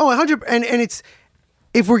 100. And it's,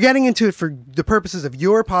 if we're getting into it for the purposes of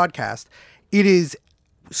your podcast, it is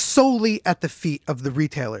solely at the feet of the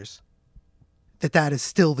retailers that is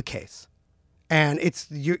still the case. And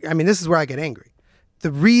this is where I get angry.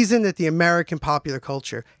 The reason that the American popular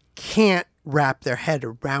culture can't wrap their head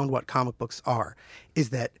around what comic books are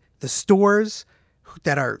is that the stores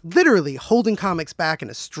that are literally holding comics back in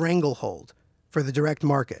a stranglehold for the direct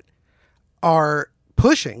market are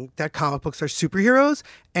pushing that comic books are superheroes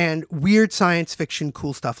and weird science fiction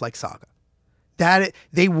cool stuff like Saga. That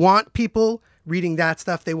they want people reading that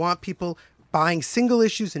stuff. They want people buying single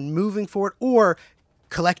issues and moving forward, or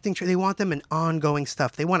collecting. They want them in ongoing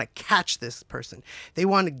stuff. They want to catch this person. They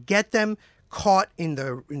want to get them caught in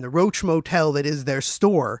the Roach Motel that is their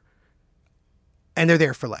store, and they're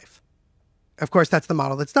there for life. Of course, that's the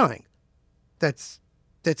model that's dying. That's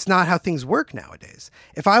not how things work nowadays.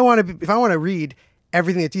 If I want to read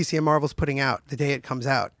everything that DC and Marvel's putting out the day it comes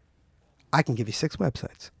out, I can give you 6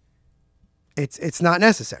 websites. It's not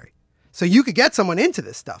necessary. So you could get someone into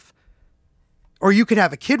this stuff. Or you could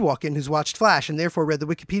have a kid walk in who's watched Flash and therefore read the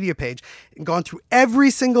Wikipedia page and gone through every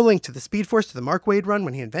single link to the Speed Force, to the Mark Waid run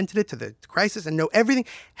when he invented it, to the Crisis, and know everything,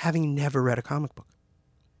 having never read a comic book.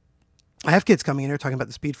 I have kids coming in here talking about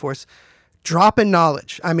the Speed Force, dropping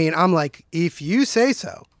knowledge. I mean, I'm like, if you say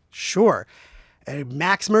so, sure. And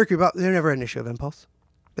Max Mercury, they're never an issue of Impulse.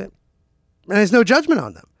 And there's no judgment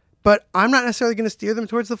on them. But I'm not necessarily going to steer them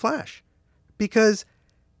towards the Flash, because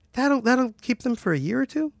that'll keep them for a year or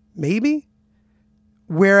two, maybe.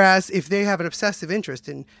 Whereas if they have an obsessive interest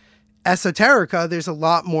in esoterica, there's a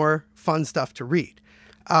lot more fun stuff to read.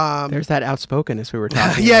 There's that outspokenness we were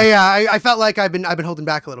talking about. Yeah. I felt like I've been holding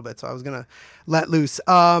back a little bit, so I was gonna let loose.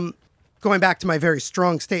 Going back to my very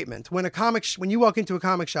strong statement, when you walk into a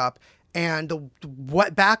comic shop and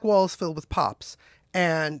the back wall is filled with pops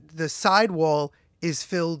and the side wall is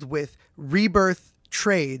filled with Rebirth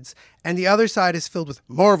trades and the other side is filled with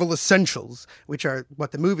Marvel Essentials, which are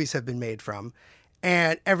what the movies have been made from,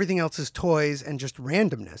 and everything else is toys and just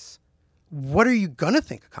randomness, what are you going to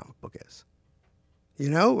think a comic book is?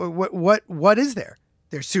 You know, what is there?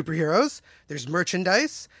 There's superheroes, there's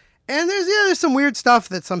merchandise, and there's some weird stuff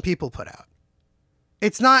that some people put out.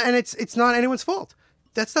 It's not anyone's fault.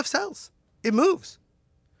 That stuff sells. It moves.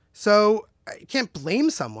 So you can't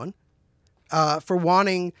blame someone for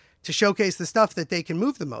wanting to showcase the stuff that they can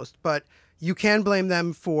move the most, but you can blame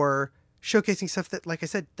them for showcasing stuff that, like I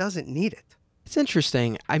said, doesn't need it. It's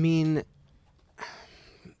interesting. I mean,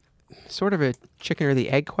 sort of a chicken or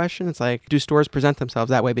the egg question. It's like, do stores present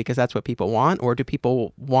themselves that way because that's what people want, or do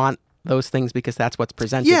people want those things because that's what's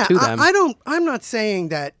presented to them? I'm not saying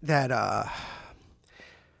that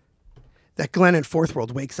Glenn in Fourth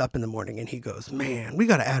World wakes up in the morning and he goes, man, we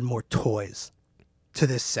got to add more toys to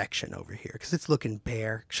this section over here because it's looking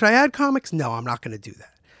bare. Should I add comics? No, I'm not going to do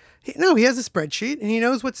that. He has a spreadsheet and he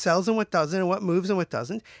knows what sells and what doesn't and what moves and what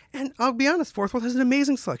doesn't. And I'll be honest, Fourth World has an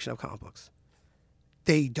amazing selection of comic books.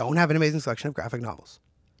 They don't have an amazing selection of graphic novels.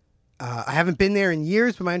 I haven't been there in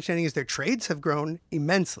years, but my understanding is their trades have grown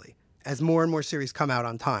immensely as more and more series come out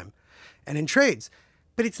on time and in trades.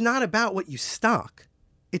 But it's not about what you stock.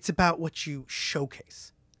 It's about what you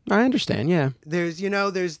showcase. I understand, yeah. There's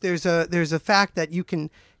a fact that you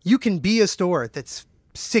can be a store that's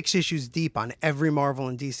 6 issues deep on every Marvel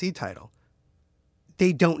and DC title.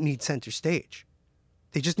 They don't need center stage.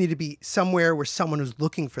 They just need to be somewhere where someone who's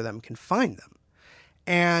looking for them can find them.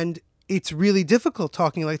 And it's really difficult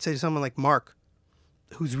talking, like, say, to someone like Mark,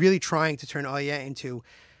 who's really trying to turn Oya into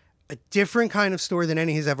a different kind of store than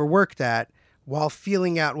any he's ever worked at, while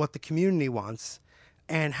feeling out what the community wants,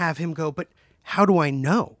 and have him go, but how do I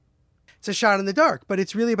know? It's a shot in the dark, but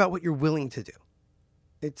it's really about what you're willing to do.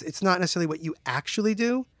 It's not necessarily what you actually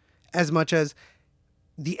do as much as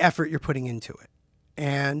the effort you're putting into it.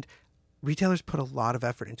 And retailers put a lot of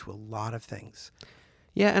effort into a lot of things.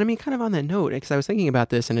 Yeah, and I mean, kind of on that note, because I was thinking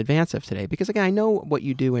about this in advance of today, because again, I know what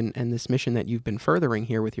you do and this mission that you've been furthering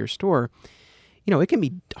here with your store. You know, it can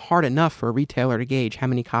be hard enough for a retailer to gauge how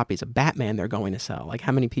many copies of Batman they're going to sell. Like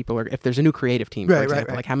how many people are, if there's a new creative team, for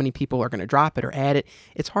example, like how many people are going to drop it or add it.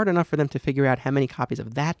 It's hard enough for them to figure out how many copies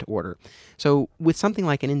of that to order. So with something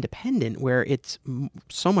like an independent where it's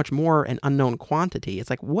so much more an unknown quantity, it's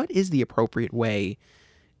like, what is the appropriate way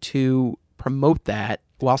to promote that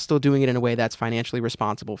while still doing it in a way that's financially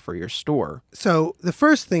responsible for your store? So the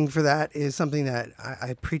first thing for that is something that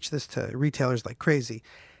I preach this to retailers like crazy.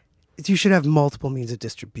 You should have multiple means of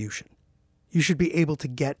distribution. You should be able to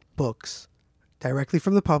get books directly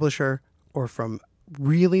from the publisher or from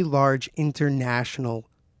really large national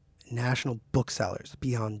booksellers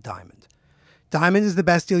beyond Diamond. Diamond is the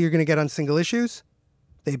best deal you're going to get on single issues.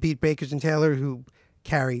 They beat Bakers and Taylor, who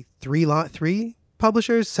carry three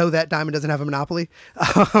publishers, so that Diamond doesn't have a monopoly.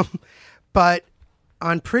 But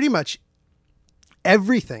on pretty much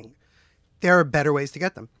everything, there are better ways to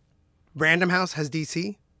get them. Random House has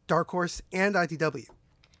DC, Dark Horse, and IDW.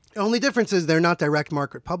 The only difference is they're not direct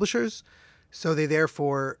market publishers, so they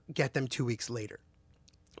therefore get them 2 weeks later.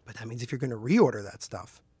 But that means if you're going to reorder that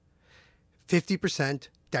stuff, 50%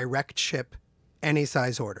 direct ship, any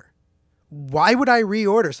size order. Why would I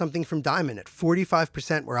reorder something from Diamond at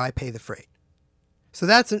 45% where I pay the freight? So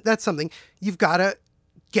that's something you've got to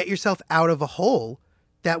get yourself out of a hole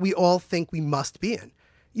that we all think we must be in.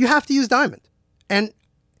 You have to use Diamond. And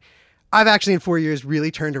I've actually in 4 years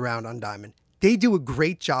really turned around on Diamond. They do a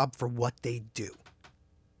great job for what they do.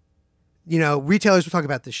 You know, retailers will talk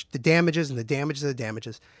about the damages and the damages of the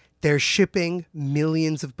damages. They're shipping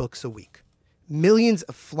millions of books a week. Millions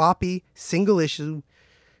of floppy, single issue.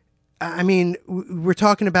 I mean, we're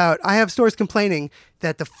talking about, I have stores complaining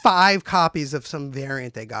that the 5 copies of some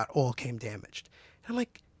variant they got all came damaged. And I'm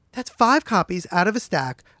like, that's 5 copies out of a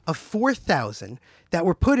stack of 4,000 that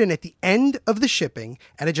were put in at the end of the shipping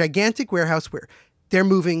at a gigantic warehouse where they're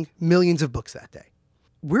moving millions of books that day.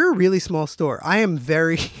 We're a really small store. I am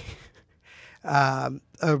very, a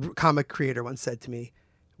comic creator once said to me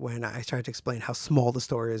when I tried to explain how small the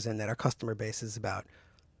store is and that our customer base is about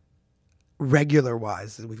regular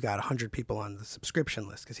wise, we've got 100 people on the subscription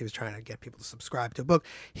list because he was trying to get people to subscribe to a book.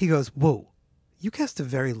 He goes, whoa, you cast a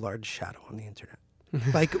very large shadow on the internet.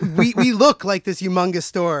 Like we look like this humongous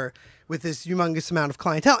store with this humongous amount of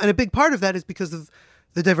clientele. And a big part of that is because of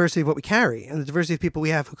the diversity of what we carry and the diversity of people we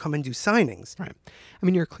have who come and do signings. Right. I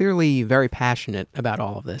mean, you're clearly very passionate about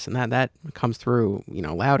all of this, and that comes through, you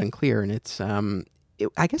know, loud and clear. And it's,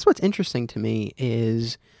 I guess what's interesting to me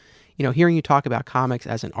is, you know, hearing you talk about comics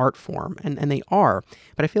as an art form, and they are,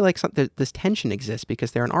 but I feel like this tension exists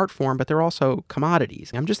because they're an art form, but they're also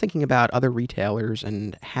commodities. I'm just thinking about other retailers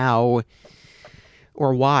and how,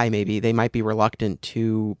 or why maybe they might be reluctant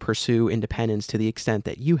to pursue independence to the extent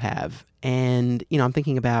that you have. And, you know, I'm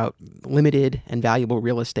thinking about limited and valuable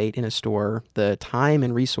real estate in a store, the time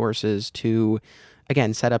and resources to,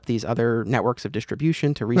 again, set up these other networks of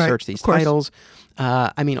distribution, to research these titles.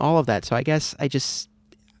 I mean, all of that. So I guess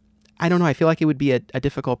I don't know. I feel like it would be a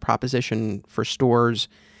difficult proposition for stores,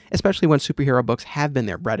 especially when superhero books have been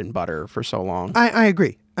their bread and butter for so long. I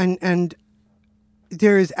agree. And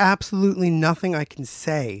there is absolutely nothing I can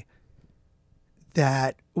say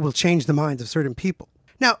that will change the minds of certain people.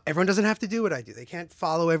 Now, everyone doesn't have to do what I do. They can't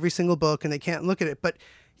follow every single book and they can't look at it, but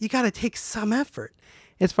you got to take some effort.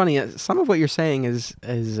 It's funny. Some of what you're saying is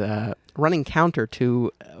running counter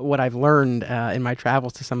to what I've learned in my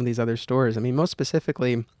travels to some of these other stores. I mean, most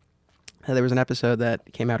specifically, there was an episode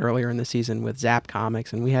that came out earlier in the season with Zap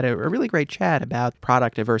Comics, and we had a really great chat about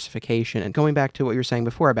product diversification and going back to what you were saying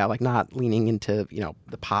before about like not leaning into, you know,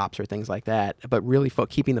 the pops or things like that, but really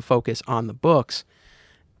keeping the focus on the books.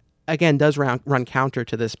 Again, does run counter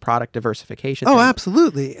to this product diversification thing.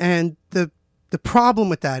 Absolutely. And the problem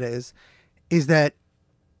with that is that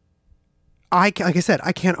like I said,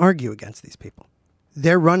 I can't argue against these people.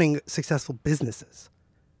 They're running successful businesses.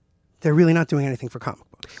 They're really not doing anything for comic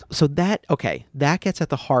books. So that gets at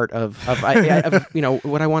the heart of you know,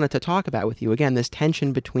 what I wanted to talk about with you. Again, this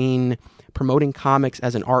tension between promoting comics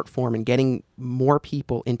as an art form and getting more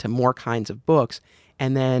people into more kinds of books,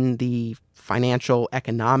 and then the financial,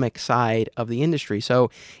 economic side of the industry. So,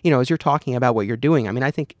 you know, as you're talking about what you're doing, I mean, I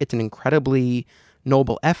think it's an incredibly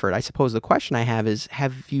noble effort. I suppose the question I have is,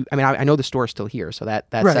 I know the store's still here, so that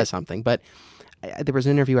right. says something, but there was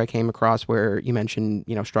an interview I came across where you mentioned,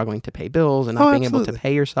 you know, struggling to pay bills and not being able to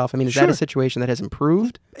pay yourself. I mean, is that a situation that has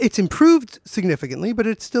improved? It's improved significantly, but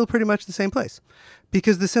it's still pretty much the same place.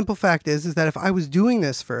 Because the simple fact is that if I was doing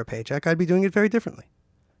this for a paycheck, I'd be doing it very differently.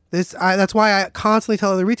 That's why I constantly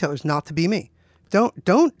tell other retailers not to be me.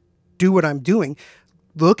 Don't do what I'm doing.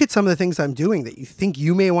 Look at some of the things I'm doing that you think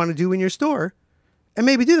you may want to do in your store and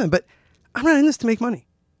maybe do them. But I'm not in this to make money.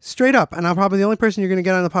 Straight up. And I'm probably the only person you're going to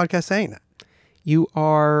get on the podcast saying that. You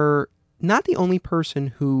are not the only person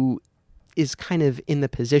who is kind of in the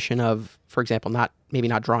position of, for example, not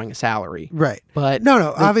drawing a salary. Right. But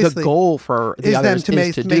obviously the goal for the others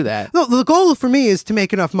is to do that. No, the goal for me is to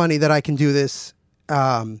make enough money that I can do this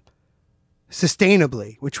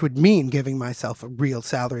sustainably, which would mean giving myself a real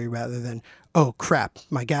salary rather than, oh crap,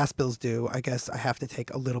 my gas bill's due, I guess I have to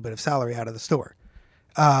take a little bit of salary out of the store.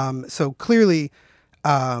 So clearly,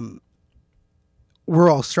 we're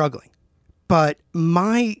all struggling. But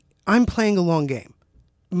I'm playing a long game.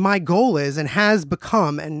 My goal is, and has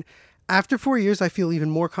become, and after 4 years, I feel even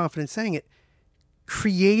more confident saying it,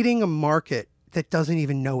 creating a market that doesn't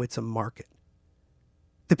even know it's a market.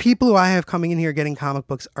 The people who I have coming in here getting comic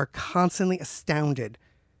books are constantly astounded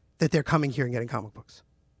that they're coming here and getting comic books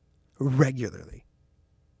regularly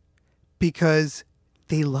because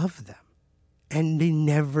they love them and they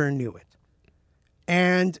never knew it.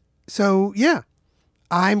 And so, yeah,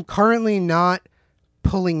 I'm currently not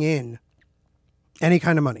pulling in any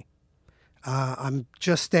kind of money. I'm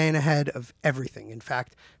just staying ahead of everything. In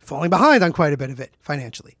fact, falling behind on quite a bit of it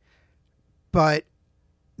financially. But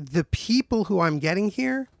the people who I'm getting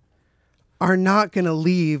here are not going to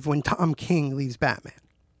leave when Tom King leaves Batman.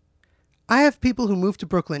 I have people who move to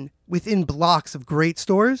Brooklyn within blocks of great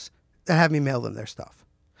stores that have me mail them their stuff.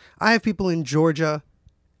 I have people in Georgia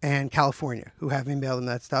and California who have me mail them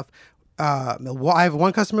that stuff. I have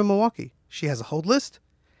one customer in Milwaukee. She has a hold list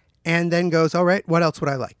and then goes, all right, what else would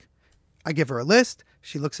I like? I give her a list.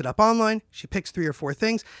 She looks it up online. She picks 3 or 4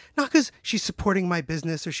 things, not because she's supporting my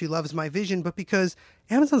business or she loves my vision, but because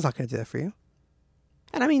Amazon's not going to do that for you.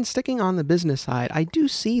 And I mean, sticking on the business side, I do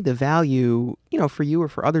see the value, for you or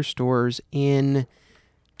for other stores in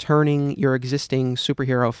turning your existing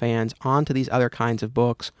superhero fans onto these other kinds of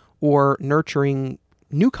books or nurturing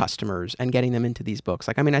new customers and getting them into these books.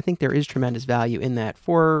 I think there is tremendous value in that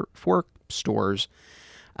for stores.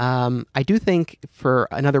 I do think for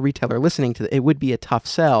another retailer listening to it would be a tough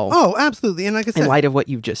sell. Oh, absolutely. And like I said, in light of what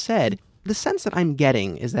you've just said, the sense that I'm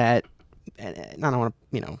getting is that, and I don't want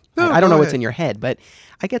to, I don't know what's in your head, but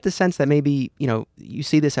I get the sense that maybe, you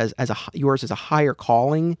see this as yours as a higher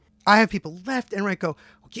calling. I have people left and right go,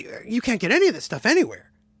 you can't get any of this stuff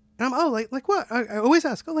anywhere. And I'm, like what? I always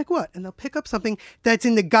ask, like what? And they'll pick up something that's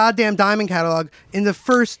in the goddamn Diamond catalog in the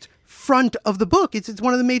first front of the book. It's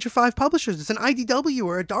one of the major 5 publishers. It's an IDW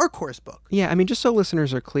or a Dark Horse book. Yeah, just so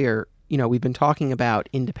listeners are clear, we've been talking about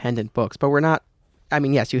independent books, but we're not,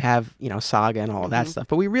 yes, you have, Saga and all of that stuff,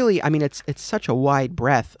 but we really, it's such a wide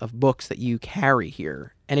breadth of books that you carry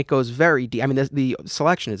here, and it goes very deep. The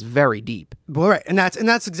selection is very deep. Well, right, and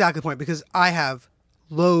that's exactly the point, because I have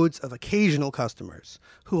loads of occasional customers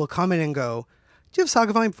who will come in and go, do you have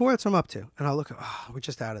Saga Volume 4? That's what I'm up to. And I'll look, we're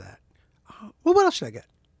just out of that. Well, what else should I get?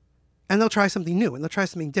 And they'll try something new, and they'll try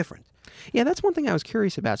something different. Yeah, that's one thing I was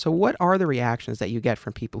curious about. So what are the reactions that you get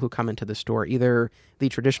from people who come into the store, either the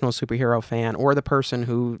traditional superhero fan or the person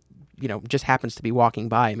who, just happens to be walking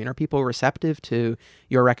by? Are people receptive to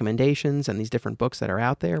your recommendations and these different books that are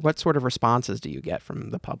out there? What sort of responses do you get from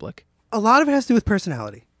the public? A lot of it has to do with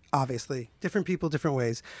personality, obviously. Different people, different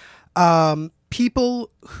ways. People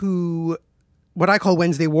who, what I call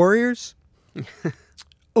Wednesday warriors,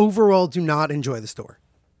 overall do not enjoy the store.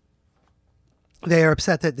 They are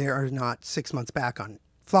upset that they are not 6 months back on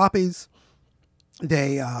floppies.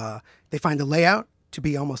 They find the layout to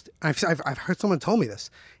be almost, I've heard someone told me this,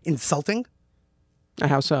 insulting.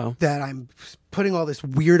 How so? That I'm putting all this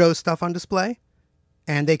weirdo stuff on display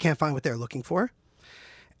and they can't find what they're looking for.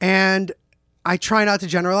 And I try not to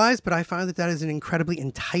generalize, but I find that is an incredibly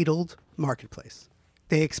entitled marketplace.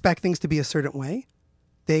 They expect things to be a certain way.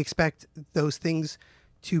 They expect those things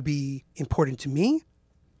to be important to me.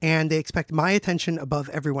 And they expect my attention above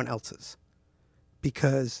everyone else's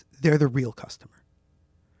because they're the real customer.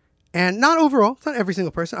 And not overall, it's not every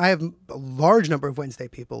single person. I have a large number of Wednesday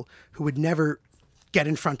people who would never get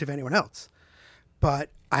in front of anyone else. But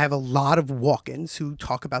I have a lot of walk-ins who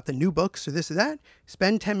talk about the new books or this or that,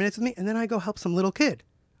 spend 10 minutes with me, and then I go help some little kid.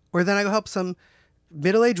 Or then I go help some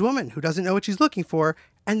middle-aged woman who doesn't know what she's looking for,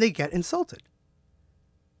 and they get insulted.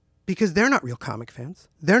 Because they're not real comic fans.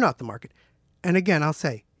 They're not the market. And again, I'll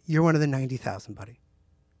say, you're one of the 90,000, buddy.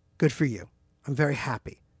 Good for you. I'm very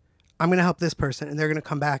happy. I'm going to help this person, and they're going to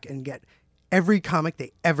come back and get every comic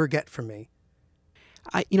they ever get from me.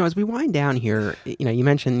 As we wind down here, you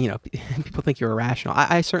mentioned, people think you're irrational.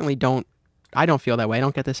 I certainly don't. I don't feel that way. I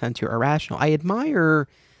don't get the sense you're irrational. I admire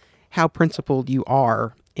how principled you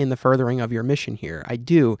are in the furthering of your mission here. I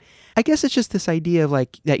do. I guess it's just this idea of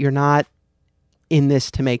that you're not in this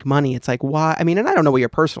to make money. It's like, why? And I don't know what your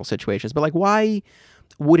personal situation is, but why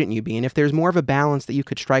wouldn't you be? And if there's more of a balance that you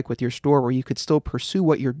could strike with your store where you could still pursue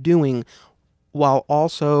what you're doing while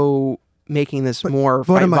also making this more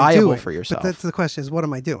viable for yourself. But that's the question is, what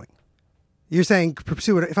am I doing? You're saying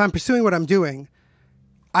pursue it. If I'm pursuing what I'm doing,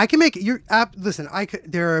 I can make it. Listen,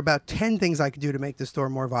 there are about 10 things I could do to make the store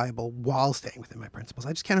more viable while staying within my principles.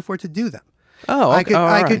 I just can't afford to do them. Oh, okay.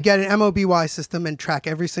 I could get an MOBY system and track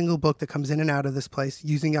every single book that comes in and out of this place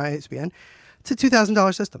using ISBN. It's a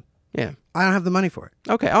 $2,000 system. Yeah. I don't have the money for it.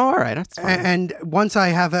 Okay. Oh, all right. That's fine. And once I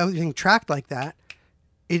have everything tracked like that,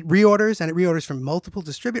 it reorders from multiple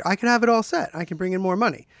distributors. I can have it all set. I can bring in more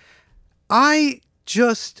money. I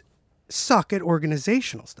just suck at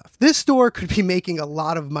organizational stuff. This store could be making a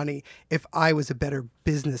lot of money if I was a better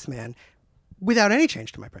businessman without any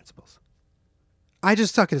change to my principles. I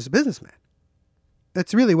just suck as a businessman.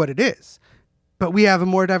 That's really what it is. But we have a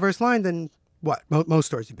more diverse line than what most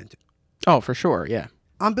stores you've been to. Oh, for sure. Yeah.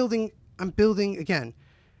 I'm building again.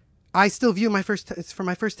 I still view it's for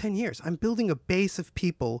my first 10 years. I'm building a base of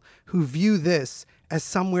people who view this as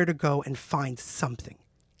somewhere to go and find something,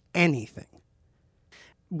 anything.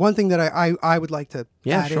 One thing that I would like to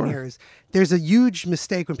add in here is there's a huge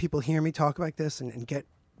mistake when people hear me talk like this and get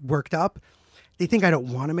worked up. They think I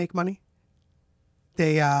don't want to make money.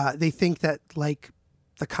 They think that like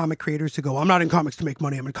the comic creators who go, I'm not in comics to make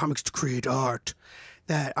money, I'm in comics to create art,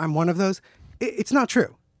 that I'm one of those. It's not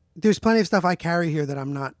true. There's plenty of stuff I carry here that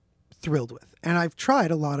I'm not thrilled with. And I've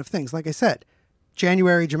tried a lot of things. Like I said,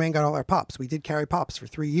 January, Jermaine got all our pops. We did carry pops for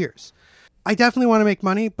 3 years. I definitely want to make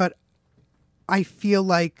money, but I feel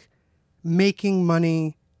like making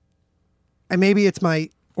money, and maybe it's my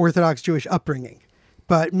Orthodox Jewish upbringing,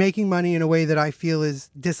 but making money in a way that I feel is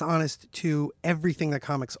dishonest to everything that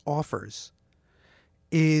comics offers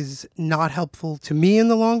is not helpful to me in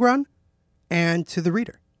the long run and to the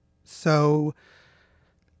reader. So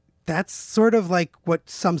that's sort of like what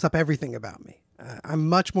sums up everything about me. I'm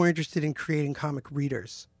much more interested in creating comic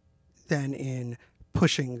readers than in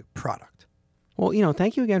pushing product. Well,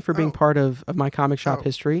 thank you again for being part of my comic shop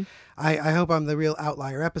history. I hope I'm the real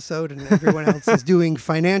outlier episode and everyone else is doing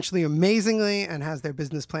financially amazingly and has their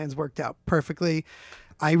business plans worked out perfectly.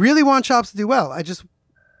 I really want shops to do well. I just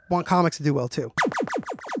want comics to do well too.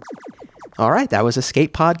 All right, that was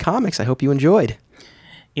Escape Pod Comics. I hope you enjoyed.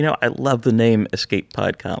 I love the name Escape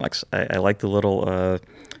Pod Comics. I like the little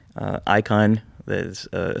icon that is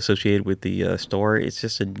associated with the store. It's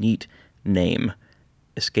just a neat name,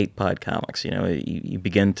 Escape Pod Comics. You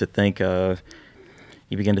begin to think of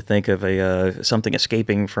a something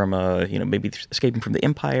escaping from maybe it's escaping from the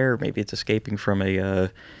Empire, maybe it's escaping from a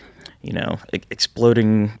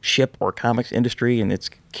exploding ship or comics industry, and it's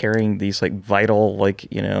carrying these like vital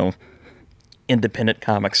independent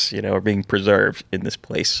comics, are being preserved in this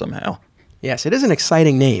place somehow. Yes, it is an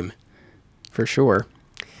exciting name, for sure.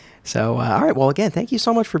 So, all right. Well, again, thank you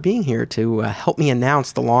so much for being here to help me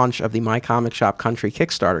announce the launch of the My Comic Shop Country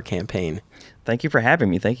Kickstarter campaign. Thank you for having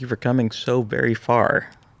me. Thank you for coming so very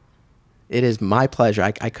far. It is my pleasure.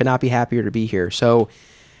 I could not be happier to be here. So,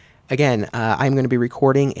 again, I'm going to be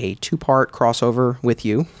recording a 2-part crossover with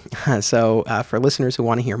you. So for listeners who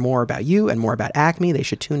want to hear more about you and more about Acme, they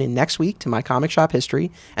should tune in next week to My Comic Shop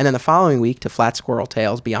History, and then the following week to Flat Squirrel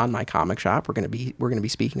Tales Beyond My Comic Shop. We're going to be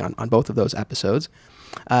speaking on both of those episodes.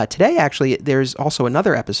 Today, actually, there's also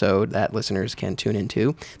another episode that listeners can tune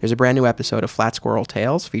into. There's a brand new episode of Flat Squirrel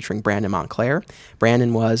Tales featuring Brandon Montclair.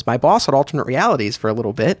 Brandon was my boss at Alternate Realities for a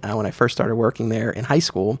little bit when I first started working there in high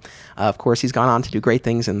school. Of course, he's gone on to do great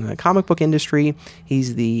things in the comic book industry.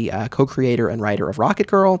 He's the co-creator and writer of Rocket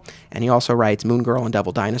Girl, and he also writes Moon Girl and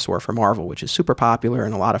Devil Dinosaur for Marvel, which is super popular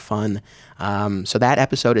and a lot of fun. So that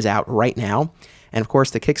episode is out right now. And of course,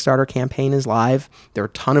 the Kickstarter campaign is live. There are a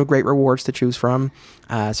ton of great rewards to choose from.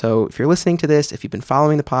 So if you're listening to this, if you've been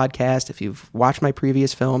following the podcast, if you've watched my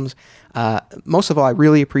previous films, most of all, I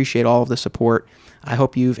really appreciate all of the support. I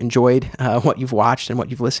hope you've enjoyed what you've watched and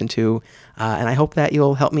what you've listened to. And I hope that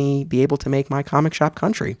you'll help me be able to make my comic shop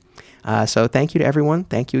country. So thank you to everyone.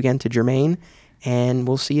 Thank you again to Jermaine. And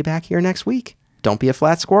we'll see you back here next week. Don't be a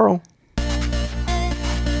flat squirrel.